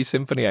Tchaikovsky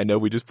symphony, I know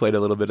we just played a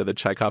little bit of the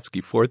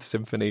Tchaikovsky Fourth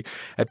Symphony.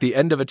 At the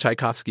end of a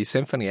Tchaikovsky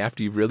symphony,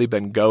 after you've really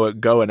been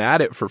going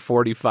at it for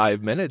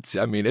 45 minutes,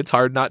 it's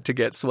hard not to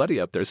get sweaty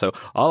up there. So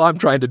all I'm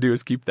trying to do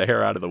is keep the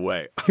hair out of the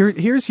way.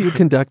 Here's you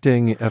conducting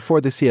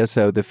for the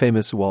CSO the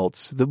famous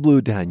waltz, The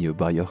Blue Danube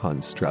by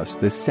Johann Strauss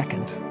II.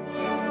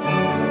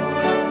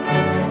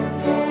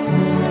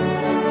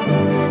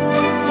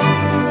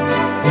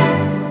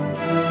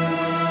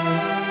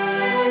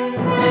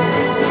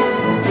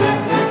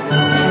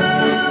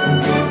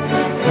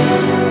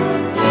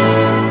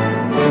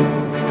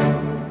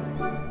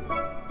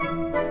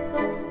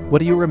 What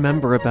do you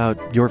remember about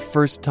your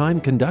first time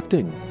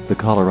conducting the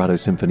Colorado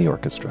Symphony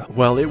Orchestra?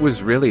 Well, it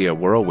was really a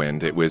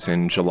whirlwind. It was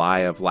in July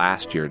of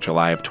last year,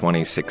 July of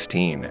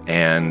 2016.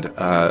 And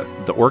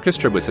the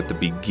orchestra was at the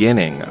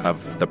beginning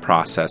of the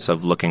process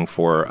of looking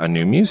for a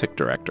new music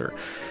director.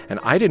 And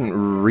I didn't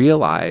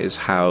realize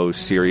how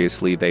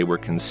seriously they were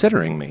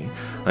considering me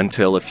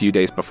until a few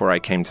days before I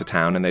came to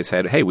town, and they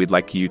said, hey, we'd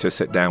like you to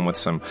sit down with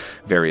some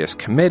various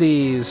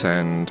committees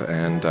and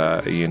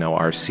our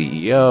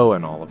CEO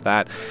and all of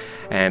that,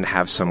 and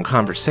have some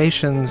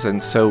conversations.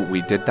 And so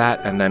we did that.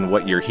 And then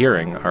what you're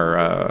hearing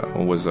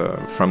was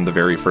from the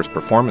very first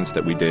performance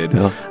that we did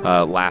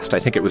last, I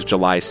think it was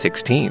July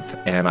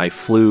 16th. And I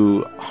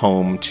flew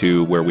home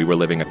to where we were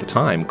living at the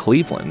time,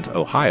 Cleveland,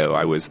 Ohio.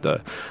 I was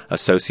the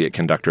associate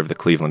conductor of the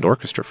Cleveland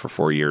Orchestra for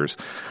 4 years.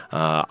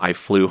 I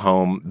flew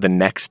home the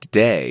next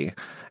day.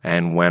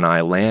 And when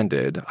I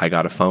landed, I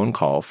got a phone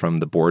call from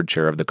the board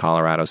chair of the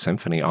Colorado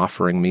Symphony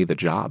offering me the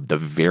job the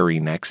very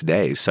next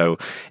day. So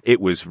it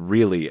was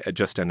really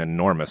just an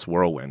enormous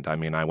whirlwind. I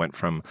mean, I went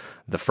from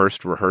the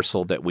first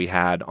rehearsal that we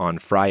had on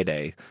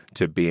Friday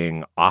to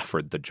being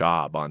offered the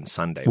job on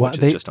Sunday, which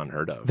is just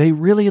unheard of. They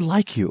really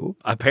like you.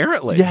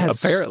 Apparently.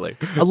 Yes. Apparently.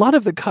 A lot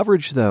of the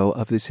coverage, though,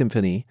 of the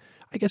symphony,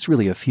 I guess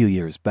really a few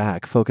years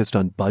back, focused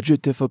on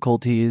budget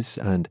difficulties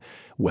and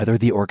whether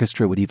the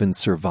orchestra would even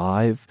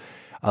survive.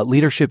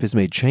 Leadership has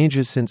made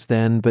changes since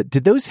then, but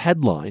did those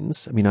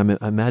headlines, I mean, I'm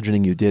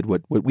imagining you did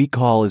what we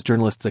call as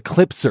journalists a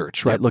clip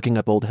search, right? Yep. Looking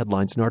up old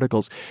headlines and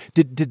articles.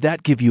 Did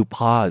that give you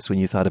pause when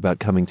you thought about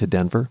coming to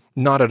Denver?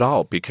 Not at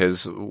all,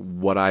 because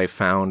what I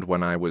found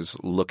when I was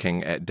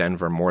looking at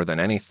Denver more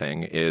than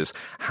anything is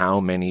how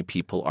many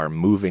people are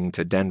moving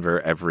to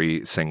Denver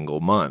every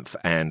single month.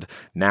 And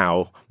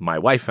now my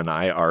wife and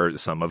I are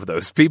some of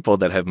those people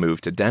that have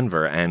moved to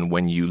Denver. And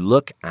when you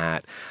look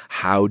at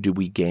how do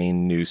we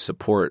gain new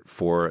support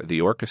for the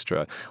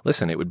orchestra,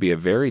 listen, it would be a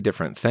very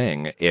different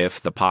thing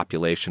if the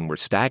population were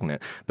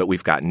stagnant, but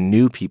we've got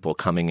new people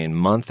coming in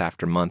month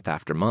after month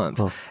after month.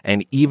 Oh.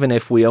 And even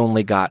if we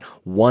only got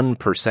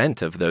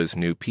 1% of those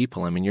new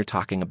people, I mean, you're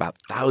talking about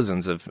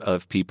thousands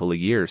of people a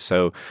year.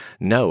 So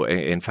no,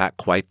 in fact,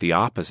 quite the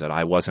opposite.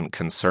 I wasn't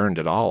concerned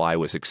at all. I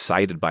was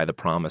excited by the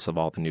promise of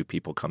all the new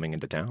people coming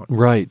into town.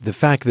 Right. The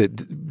fact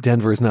that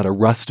Denver is not a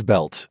Rust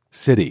Belt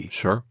city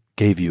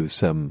gave you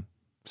some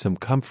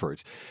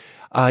comfort.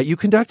 You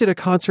conducted a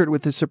concert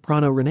with the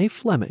soprano Renee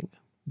Fleming,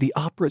 the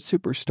opera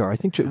superstar, I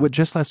think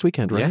just last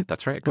weekend, right? Yeah,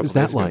 that's right. What was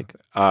that like?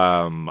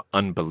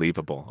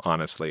 Unbelievable,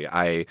 honestly.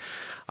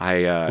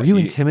 Were you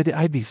intimidated?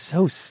 I'd be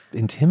so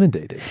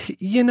intimidated.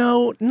 You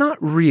know, not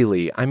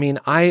really. I mean,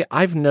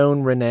 I've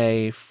known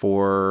Renee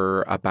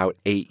for about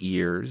 8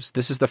 years.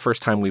 This is the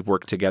first time we've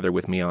worked together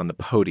with me on the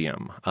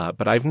podium,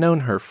 but I've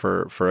known her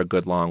for a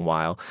good long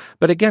while.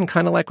 But again,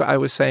 kind of like what I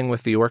was saying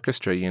with the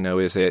orchestra, you know,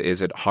 is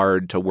it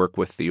hard to work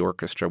with the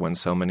orchestra when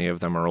so many of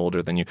them are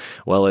older than you?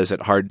 Well, is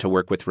it hard to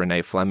work with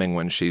Renee Fleming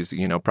when she's,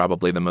 you know,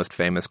 probably the most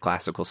famous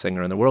classical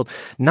singer in the world?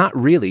 Not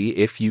really,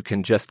 if you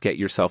can just get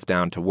yourself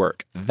down to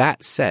work.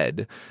 That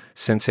said,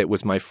 since it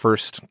was my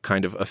first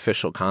kind of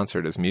official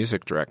concert as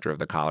music director of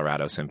the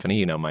Colorado Symphony,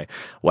 you know, my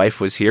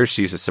wife was here.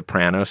 She's a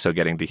soprano, so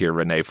getting to hear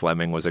Renee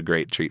Fleming was a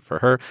great treat for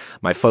her.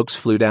 My folks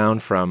flew down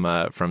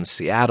from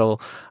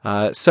Seattle.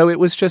 So it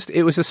was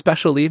a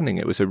special evening.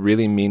 It was a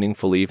really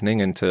meaningful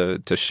evening, and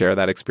to share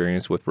that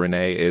experience with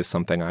Renee is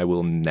something I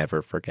will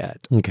never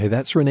forget. Okay,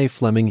 that's Renee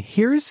Fleming.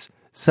 Here's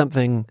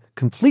something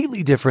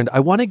completely different. I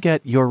want to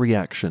get your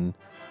reaction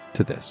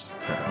to this.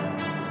 Sure.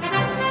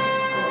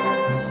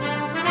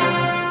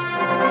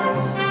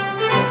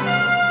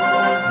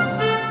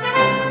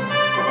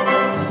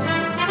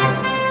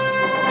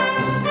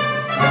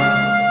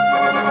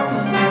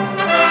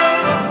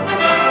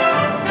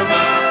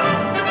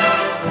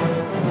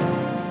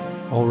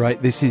 All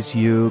right, this is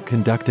you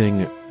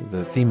conducting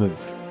the theme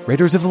of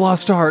Raiders of the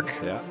Lost Ark,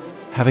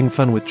 having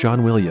fun with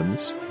John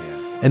Williams.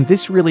 And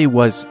this really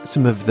was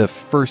some of the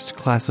first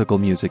classical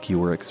music you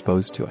were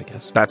exposed to, I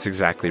guess. That's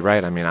exactly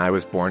right. I mean, I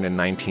was born in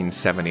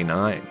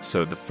 1979,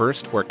 so the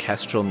first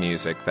orchestral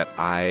music that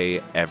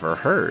I ever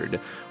heard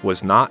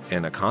was not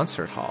in a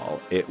concert hall.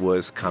 It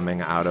was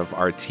coming out of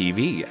our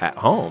TV at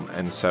home.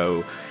 And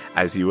so,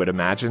 as you would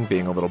imagine,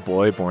 being a little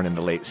boy born in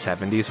the late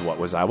 70s, what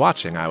was I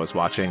watching? I was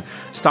watching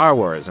Star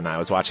Wars, and I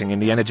was watching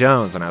Indiana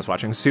Jones, and I was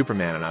watching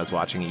Superman, and I was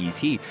watching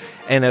E.T.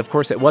 And of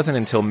course, it wasn't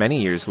until many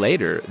years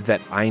later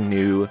that I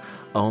knew,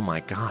 oh my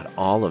God,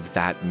 all of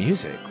that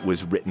music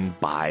was written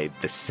by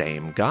the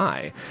same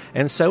guy.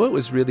 And so it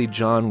was really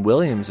John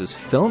Williams'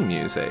 film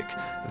music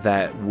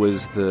that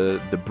was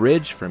the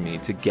bridge for me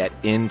to get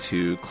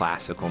into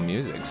classical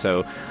music.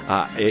 So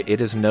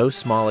it is no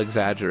small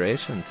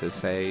exaggeration to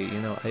say, you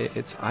know,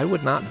 I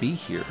would not be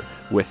here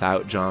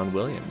without John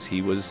Williams.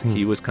 He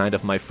was kind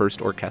of my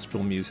first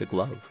orchestral music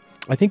love.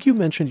 I think you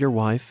mentioned your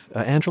wife,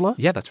 Angela?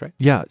 Yeah, that's right.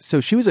 Yeah,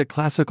 so she was a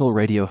classical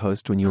radio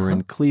host when you were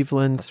in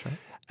Cleveland. That's right.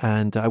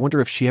 And I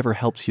wonder if she ever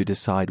helps you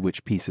decide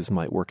which pieces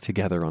might work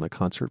together on a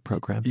concert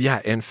program.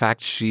 Yeah, in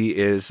fact, she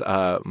is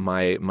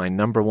my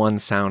number one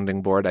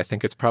sounding board. I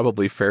think it's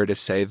probably fair to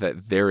say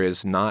that there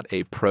is not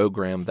a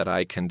program that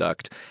I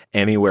conduct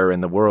anywhere in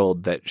the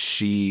world that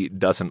she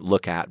doesn't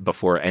look at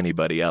before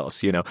anybody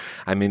else. You know,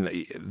 I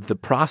mean, the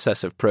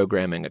process of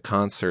programming a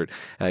concert,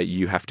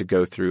 you have to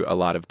go through a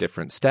lot of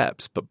different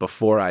steps. But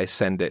before I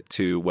send it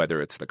to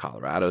whether it's the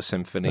Colorado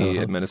Symphony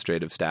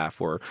administrative staff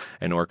or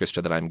an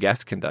orchestra that I'm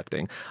guest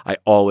conducting, I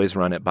always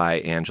run it by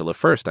Angela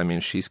first. I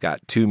mean, she's got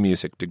 2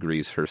 music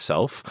degrees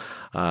herself.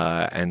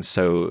 And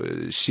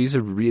so she's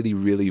a really,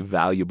 really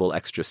valuable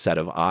extra set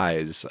of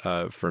eyes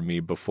for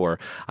me before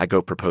I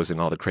go proposing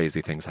all the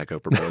crazy things I go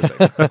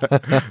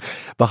proposing.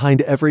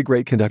 Behind every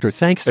great conductor.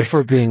 Thanks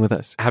for being with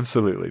us.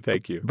 Absolutely.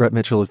 Thank you. Brett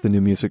Mitchell is the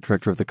new music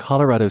director of the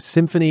Colorado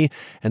Symphony,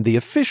 and the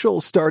official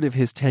start of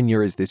his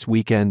tenure is this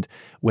weekend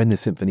when the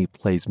symphony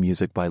plays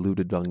music by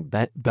Ludwig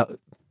van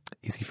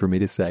easy for me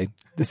to say.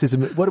 This is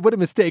what a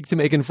mistake to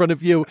make in front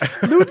of you.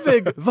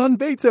 Ludwig van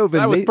Beethoven.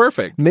 That was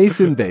perfect.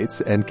 Mason Bates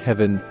and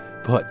Kevin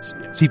Putz.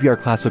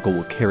 CPR Classical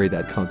will carry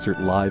that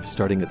concert live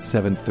starting at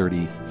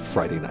 7:30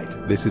 Friday night.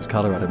 This is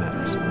Colorado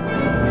Matters.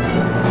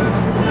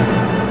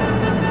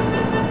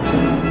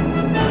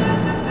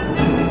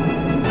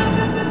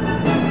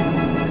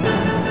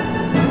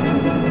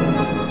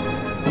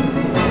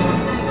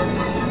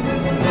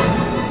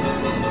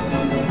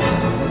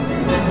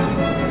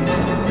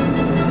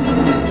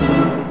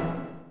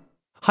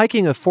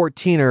 Hiking a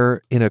 14er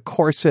in a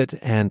corset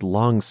and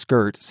long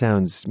skirt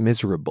sounds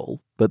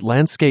miserable, but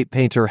landscape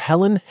painter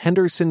Helen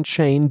Henderson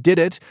Chain did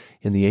it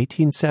in the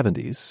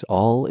 1870s,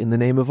 all in the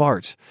name of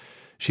art.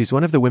 She's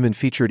one of the women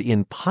featured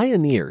in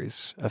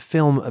Pioneers, a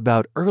film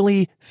about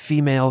early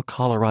female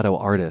Colorado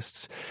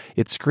artists.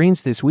 It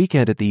screens this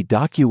weekend at the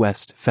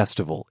DocuWest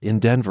Festival in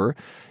Denver,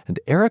 and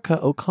Erica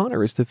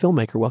O'Connor is the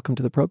filmmaker. Welcome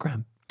to the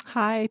program.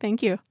 Hi,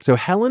 thank you. So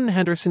Helen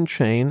Henderson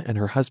Chain and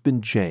her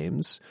husband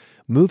James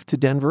moved to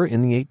Denver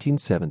in the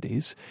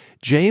 1870s.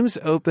 James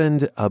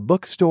opened a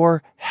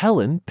bookstore.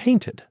 Helen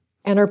painted.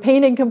 And her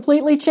painting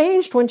completely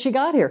changed when she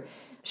got here.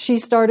 She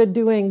started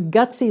doing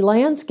gutsy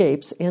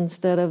landscapes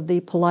instead of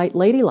the polite,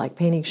 ladylike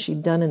paintings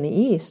she'd done in the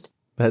East.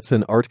 That's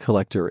an art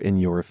collector in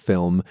your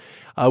film.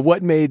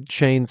 What made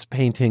Chain's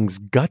paintings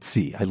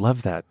gutsy? I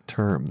love that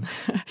term.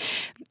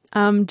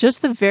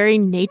 Just the very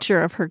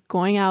nature of her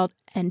going out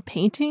and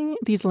painting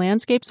these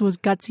landscapes was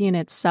gutsy in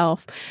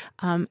itself.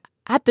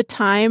 At the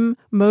time,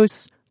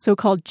 most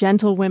so-called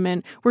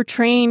gentlewomen were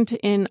trained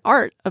in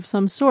art of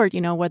some sort,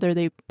 whether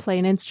they play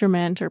an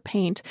instrument or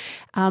paint.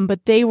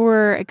 But they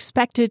were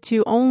expected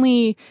to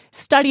only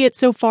study it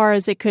so far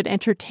as it could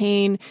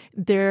entertain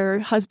their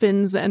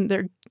husbands and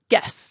their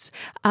guests.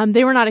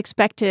 They were not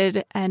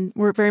expected and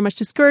were very much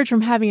discouraged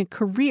from having a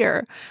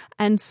career.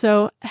 And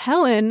so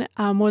Helen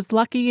was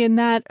lucky in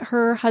that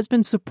her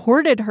husband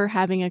supported her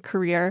having a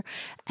career.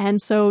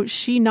 And so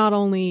she not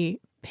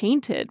only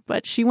painted,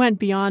 but she went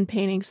beyond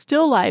painting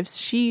still lifes.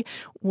 She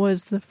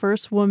was the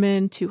first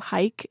woman to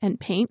hike and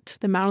paint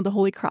the Mount of the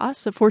Holy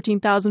Cross, a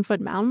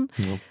 14,000-foot mountain.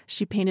 Yep.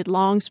 She painted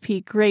Long's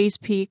Peak, Gray's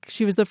Peak.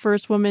 She was the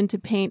first woman to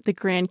paint the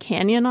Grand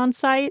Canyon on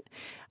site.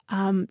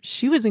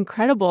 She was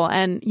incredible.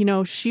 And,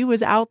 she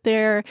was out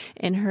there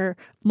in her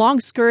long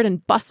skirt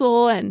and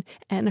bustle and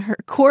her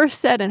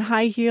corset and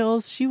high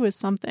heels. She was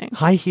something.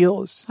 High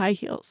heels? High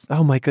heels.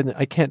 Oh, my goodness.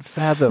 I can't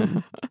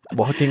fathom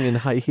walking in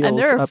high heels. And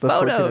there are up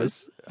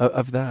photos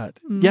of that.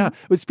 Mm-hmm. Yeah.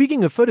 Well,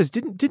 speaking of photos,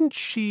 didn't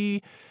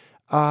she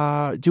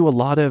do a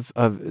lot of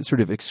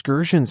sort of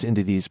excursions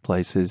into these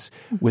places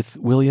with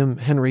William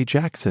Henry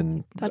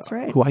Jackson? That's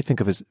right. Who I think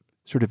of as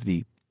sort of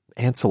the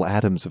Ansel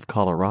Adams of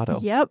Colorado.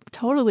 Yep,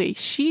 totally.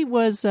 She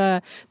was,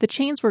 the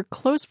Chains were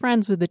close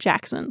friends with the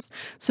Jacksons.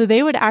 So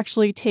they would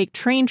actually take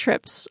train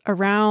trips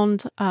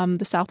around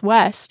the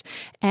Southwest,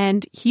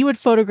 and he would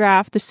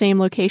photograph the same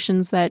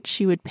locations that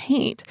she would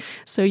paint.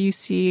 So you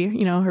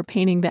see, her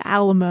painting the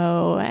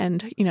Alamo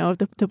and,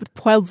 the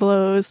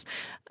Pueblos.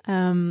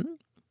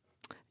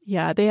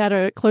 Yeah, they had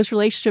a close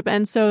relationship.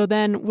 And so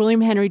then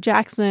William Henry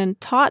Jackson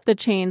taught the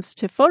Chains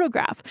to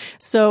photograph.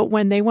 So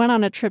when they went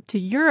on a trip to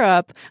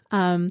Europe,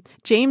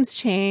 James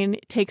Chain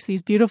takes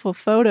these beautiful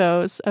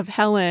photos of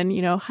Helen,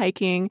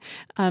 hiking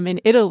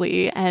in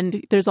Italy.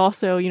 And there's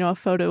also, a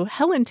photo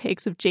Helen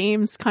takes of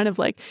James kind of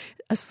like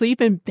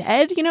asleep in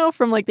bed,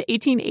 from like the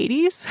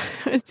 1880s.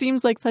 It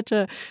seems like such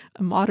a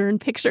modern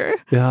picture.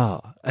 Yeah.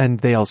 And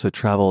they also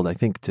traveled, I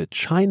think, to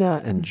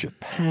China and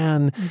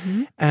Japan.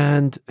 Mm-hmm.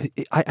 And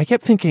I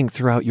kept thinking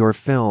throughout your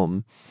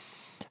film,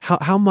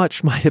 how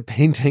much might a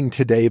painting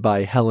today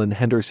by Helen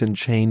Henderson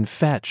Chain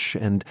fetch?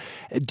 And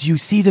do you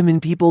see them in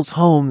people's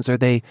homes? Are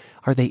they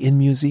in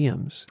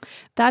museums?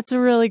 That's a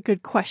really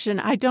good question.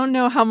 I don't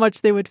know how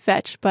much they would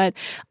fetch, but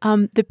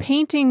the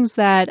paintings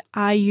that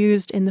I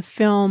used in the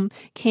film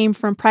came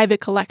from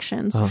private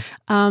collections.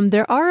 Uh-huh.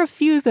 There are a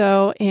few,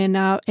 though,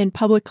 in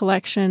public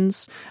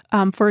collections.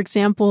 For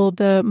example,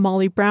 the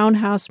Molly Brown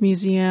House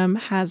Museum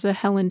has a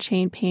Helen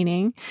Chain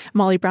painting.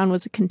 Molly Brown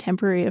was a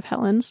contemporary of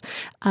Helen's.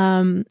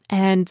 And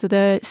And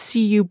the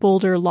CU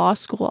Boulder Law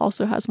School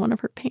also has one of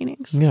her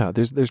paintings. Yeah,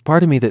 there's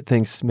part of me that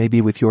thinks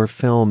maybe with your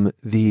film,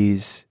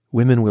 these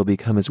women will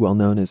become as well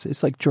known as,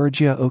 it's like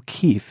Georgia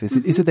O'Keeffe.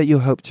 Is it that you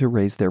hope to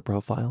raise their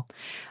profile?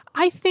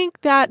 I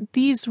think that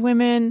these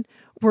women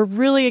were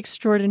really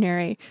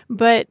extraordinary,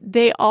 but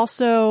they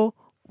also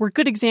were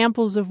good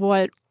examples of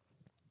what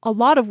a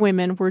lot of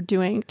women were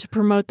doing to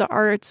promote the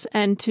arts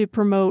and to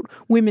promote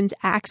women's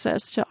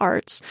access to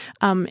arts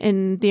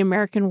in the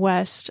American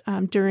West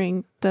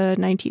during the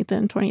 19th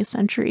and 20th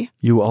century.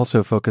 You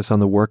also focus on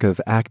the work of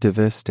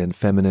activist and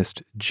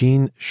feminist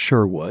Jean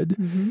Sherwood.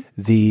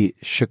 The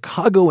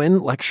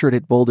Chicagoan lectured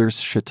at Boulder's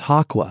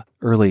Chautauqua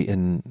early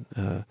in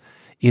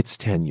its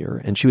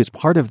tenure, and she was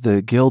part of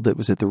the guild that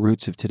was at the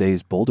roots of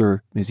today's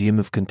Boulder Museum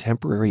of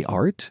Contemporary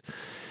Art.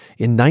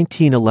 In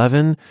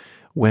 1911,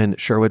 when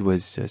Sherwood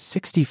was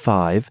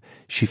 65,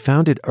 she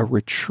founded a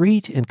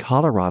retreat in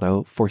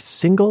Colorado for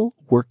single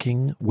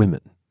working women.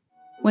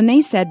 When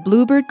they said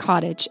Bluebird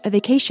Cottage, a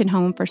vacation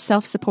home for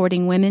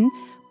self-supporting women,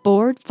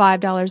 board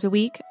 $5 a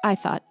week, I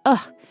thought,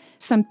 ugh,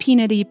 some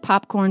peanutty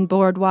popcorn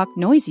boardwalk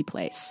noisy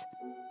place.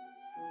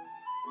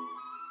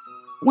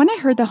 When I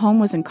heard the home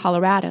was in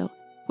Colorado,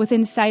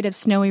 within sight of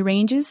snowy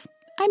ranges,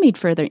 I made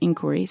further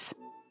inquiries.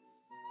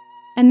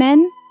 And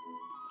then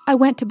I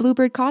went to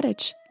Bluebird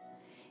Cottage.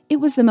 It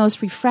was the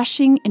most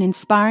refreshing and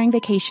inspiring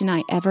vacation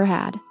I ever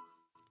had.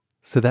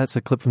 So that's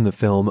a clip from the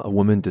film, a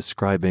woman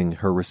describing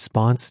her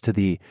response to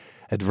the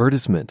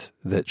advertisement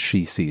that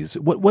she sees.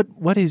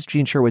 What is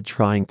Jean Sherwood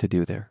trying to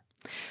do there?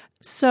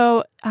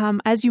 So,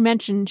 as you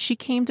mentioned, she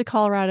came to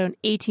Colorado in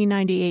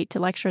 1898 to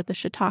lecture at the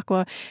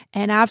Chautauqua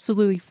and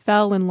absolutely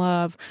fell in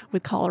love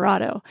with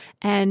Colorado.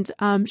 And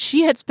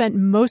she had spent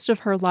most of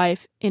her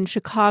life in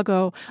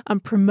Chicago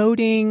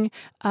promoting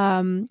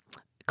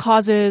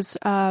causes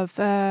of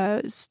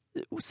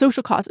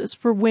social causes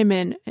for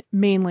women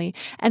mainly.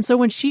 And so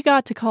when she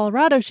got to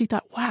Colorado, she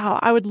thought, wow,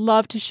 I would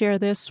love to share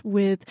this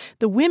with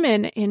the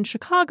women in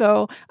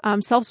Chicago,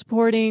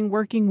 self-supporting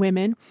working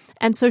women.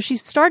 And so she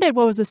started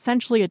what was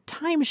essentially a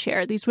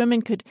timeshare. These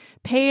women could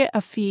pay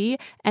a fee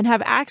and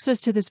have access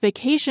to this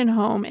vacation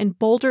home in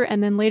Boulder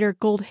and then later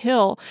Gold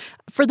Hill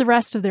for the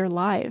rest of their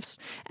lives.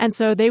 And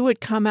so they would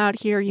come out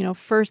here,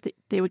 first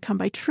they would come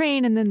by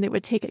train and then they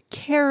would take a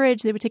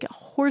carriage. They would take a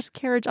horse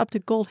carriage up to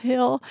Gold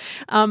Hill.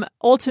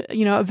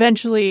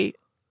 Eventually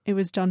it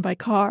was done by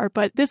car,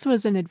 but this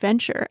was an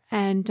adventure.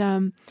 And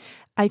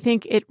I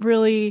think it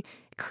really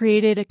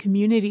created a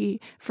community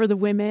for the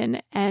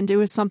women, and it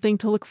was something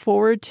to look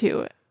forward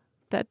to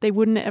that they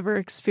wouldn't ever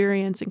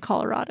experience in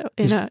Chicago,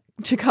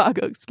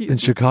 In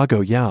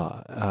Chicago,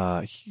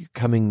 yeah.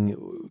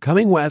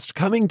 Coming west,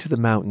 coming to the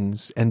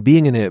mountains, and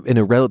being in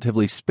a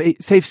relatively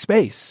safe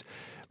space,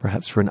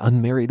 perhaps for an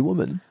unmarried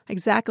woman.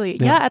 Exactly.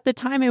 Yeah, at the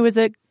time it was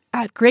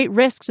at great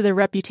risk to their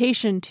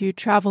reputation to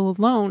travel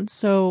alone.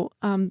 So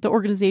the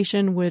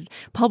organization would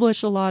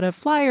publish a lot of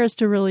flyers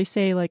to really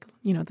say,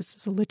 this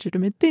is a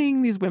legitimate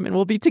thing. These women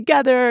will be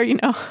together,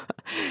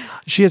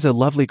 She has a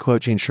lovely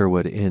quote, Jean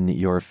Sherwood, in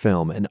your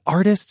film. An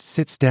artist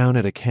sits down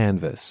at a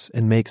canvas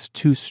and makes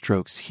 2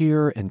 strokes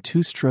here and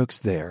 2 strokes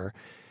there,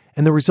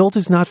 and the result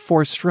is not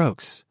 4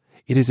 strokes.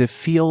 It is a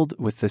field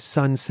with the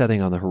sun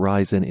setting on the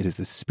horizon. It is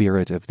the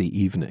spirit of the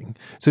evening.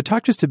 So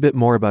talk just a bit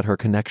more about her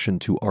connection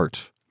to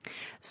art.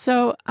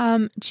 So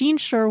Jean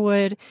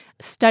Sherwood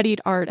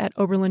studied art at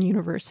Oberlin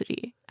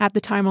University. At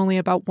the time, only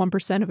about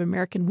 1% of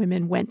American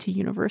women went to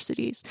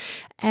universities.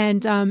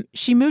 And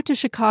she moved to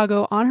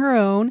Chicago on her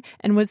own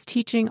and was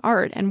teaching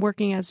art and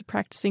working as a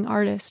practicing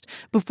artist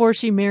before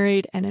she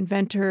married an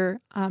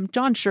inventor,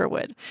 John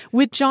Sherwood.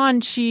 With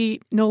John,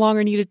 she no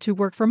longer needed to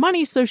work for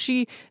money, so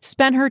she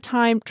spent her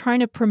time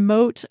trying to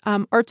promote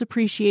arts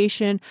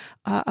appreciation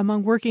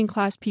among working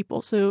class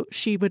people. So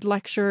she would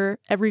lecture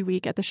every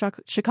week at the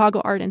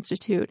Chicago Art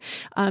Institute.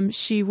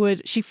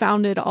 She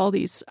founded all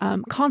these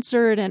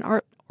concert and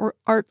art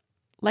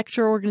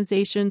lecture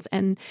organizations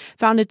and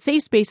founded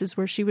safe spaces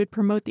where she would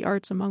promote the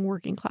arts among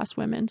working class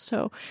women.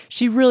 So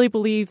she really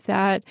believed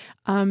that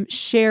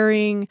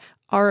sharing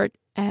art,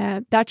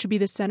 that should be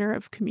the center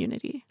of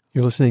community.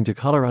 You're listening to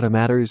Colorado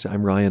Matters.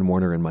 I'm Ryan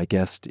Warner, and my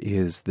guest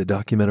is the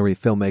documentary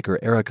filmmaker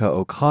Erica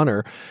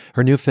O'Connor.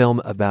 Her new film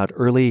about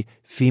early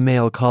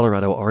female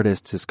Colorado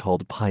artists is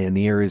called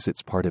Pioneers.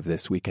 It's part of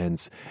this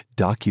weekend's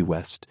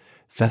DocuWest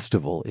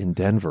Festival in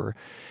Denver.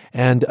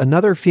 And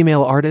another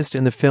female artist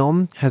in the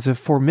film has a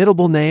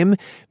formidable name,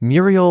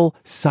 Muriel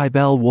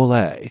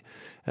Seibel-Wolle.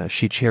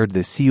 She chaired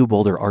the CU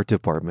Boulder Art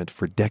Department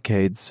for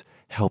decades,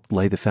 helped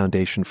lay the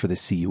foundation for the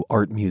CU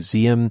Art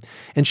Museum,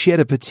 and she had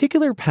a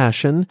particular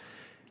passion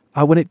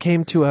when it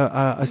came to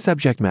a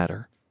subject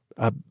matter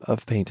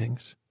of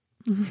paintings.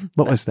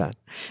 What was that?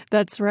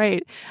 That's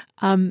right.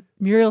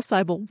 Muriel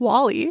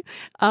Seibel-Wolle.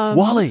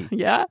 Wally.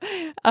 Yeah.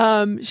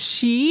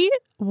 She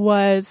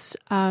was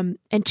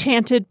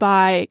enchanted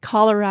by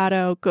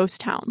Colorado ghost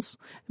towns,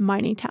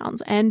 mining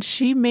towns, and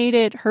she made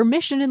it her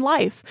mission in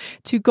life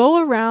to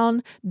go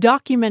around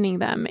documenting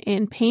them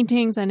in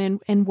paintings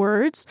and in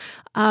words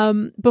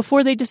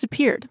before they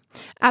disappeared.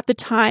 At the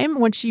time,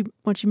 when she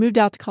moved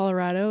out to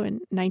Colorado in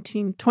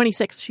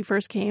 1926, she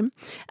first came.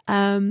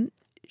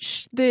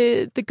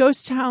 The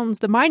ghost towns,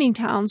 the mining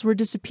towns, were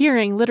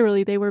disappearing.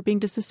 Literally, they were being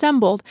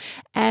disassembled,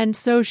 and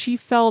so she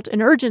felt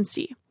an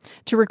urgency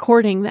to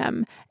recording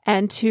them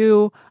and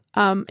to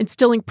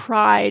instilling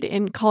pride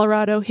in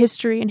Colorado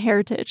history and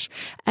heritage.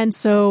 And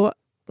so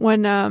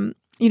when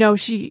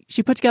she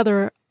put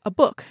together a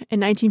book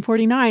in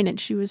 1949, and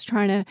she was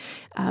trying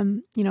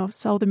to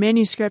sell the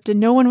manuscript, and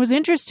no one was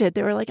interested.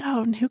 They were like,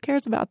 "Oh, who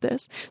cares about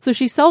this?" So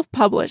she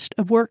self-published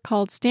a work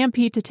called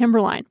Stampede to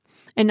Timberline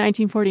in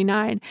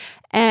 1949,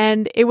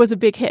 and it was a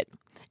big hit.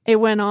 It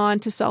went on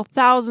to sell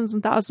thousands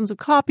and thousands of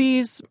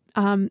copies,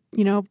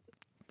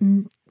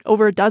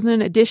 over a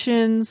dozen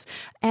editions,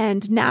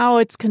 and now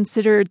it's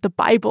considered the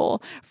Bible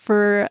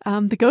for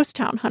the ghost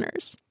town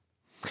hunters.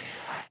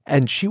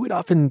 And she would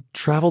often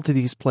travel to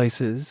these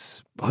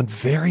places on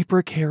very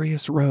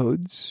precarious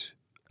roads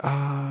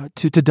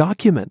to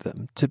document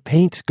them, to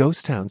paint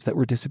ghost towns that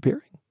were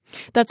disappearing.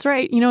 That's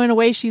right. In a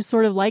way, she's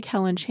sort of like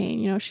Helen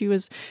Cheyne. She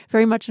was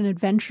very much an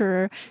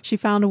adventurer. She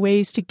found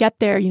ways to get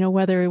there,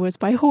 whether it was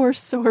by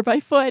horse or by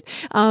foot.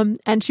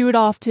 And she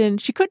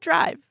could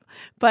drive.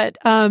 But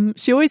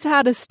she always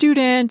had a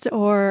student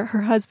or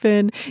her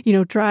husband,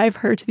 drive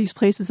her to these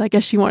places. I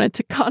guess she wanted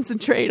to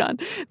concentrate on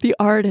the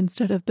art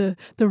instead of the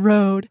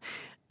road.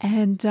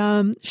 And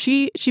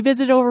she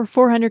visited over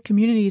 400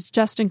 communities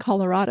just in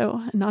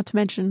Colorado, and not to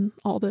mention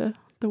all the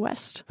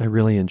West. I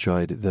really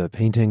enjoyed the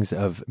paintings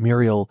of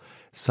Muriel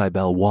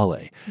Seibel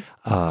Wale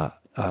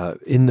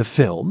in the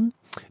film,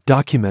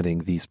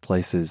 documenting these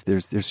places.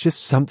 There's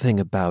just something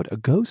about a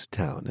ghost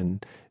town,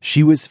 and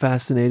she was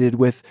fascinated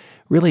with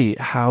really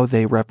how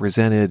they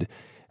represented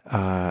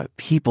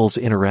people's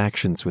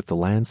interactions with the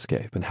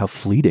landscape and how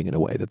fleeting in a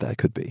way that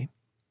could be.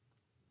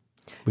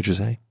 Would you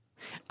say?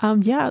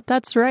 Yeah,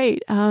 that's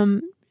right.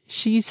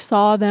 She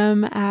saw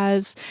them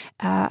as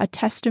a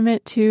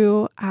testament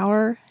to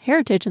our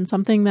heritage and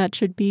something that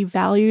should be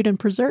valued and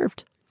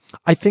preserved.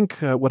 I think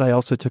what I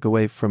also took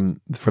away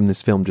from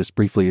this film just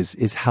briefly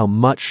is how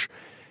much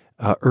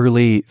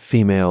early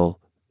female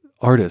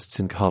artists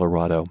in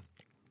Colorado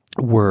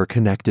were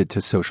connected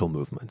to social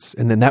movements.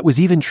 And then that was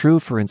even true,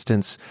 for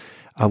instance,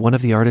 one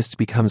of the artists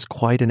becomes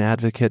quite an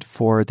advocate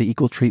for the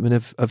equal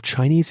treatment of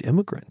Chinese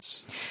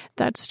immigrants.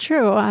 That's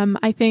true.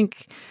 I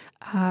think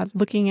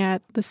looking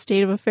at the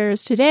state of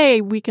affairs today,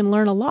 we can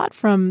learn a lot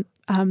from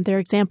their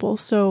example.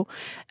 So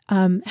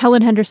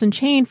Helen Henderson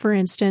Cheyne, for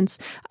instance,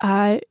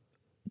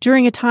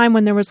 during a time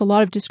when there was a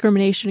lot of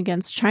discrimination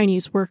against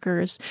Chinese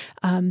workers,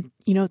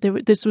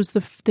 this was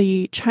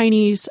the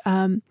Chinese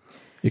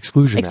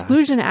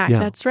Exclusion Act. Yeah.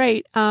 That's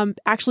right.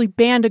 Actually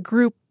banned a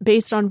group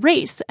based on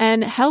race.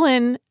 And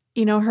Helen,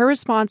 her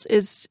response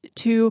is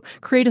to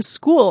create a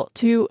school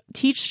to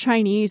teach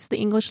Chinese the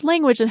English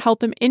language and help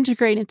them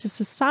integrate into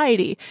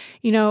society.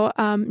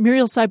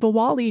 Muriel Seibel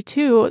Wale,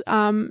 too,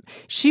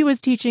 she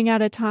was teaching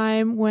at a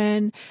time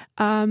when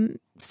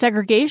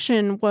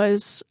segregation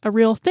was a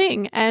real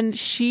thing, and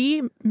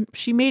she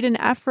made an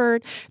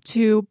effort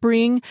to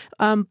bring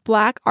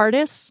Black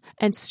artists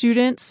and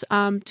students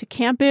to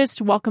campus,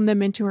 to welcome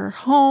them into her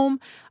home.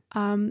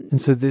 And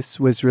so this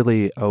was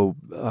really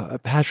a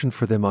passion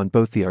for them on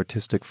both the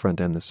artistic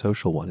front and the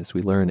social one. As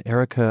we learn,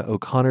 Erica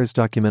O'Connor's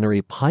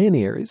documentary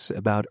Pioneers,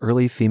 about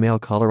early female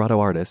Colorado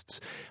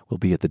artists, will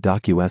be at the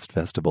DocuWest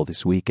Festival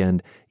this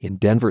weekend in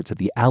Denver. It's at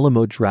the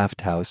Alamo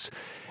Drafthouse.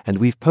 And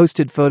we've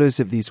posted photos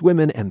of these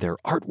women and their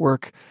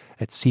artwork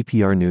at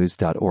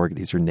cprnews.org.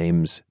 These are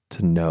names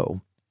to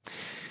know.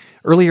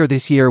 Earlier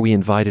this year, we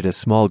invited a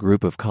small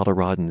group of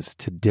Coloradans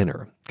to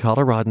dinner.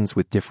 Coloradans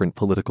with different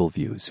political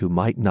views who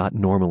might not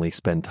normally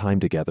spend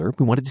time together.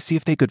 We wanted to see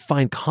if they could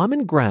find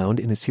common ground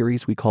in a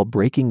series we call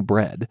Breaking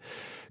Bread.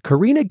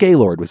 Karina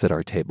Gaylord was at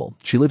our table.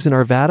 She lives in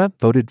Arvada,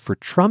 voted for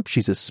Trump.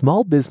 She's a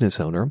small business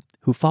owner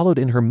who followed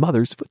in her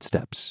mother's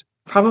footsteps.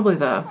 Probably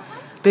the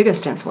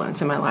biggest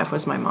influence in my life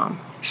was my mom.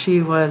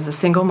 She was a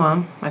single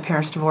mom. My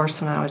parents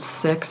divorced when I was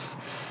 6,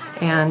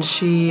 and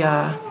she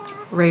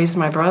raised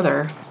my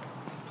brother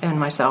and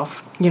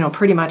myself,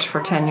 pretty much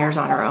for 10 years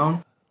on her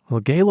own. Well,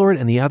 Gaylord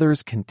and the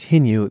others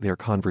continue their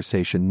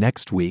conversation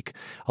next week,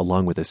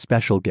 along with a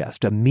special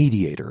guest, a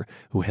mediator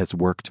who has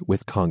worked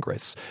with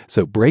Congress.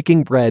 So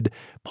Breaking Bread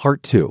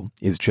Part 2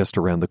 is just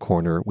around the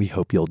corner. We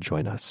hope you'll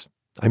join us.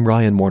 I'm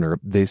Ryan Warner.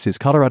 This is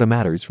Colorado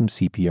Matters from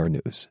CPR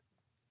News.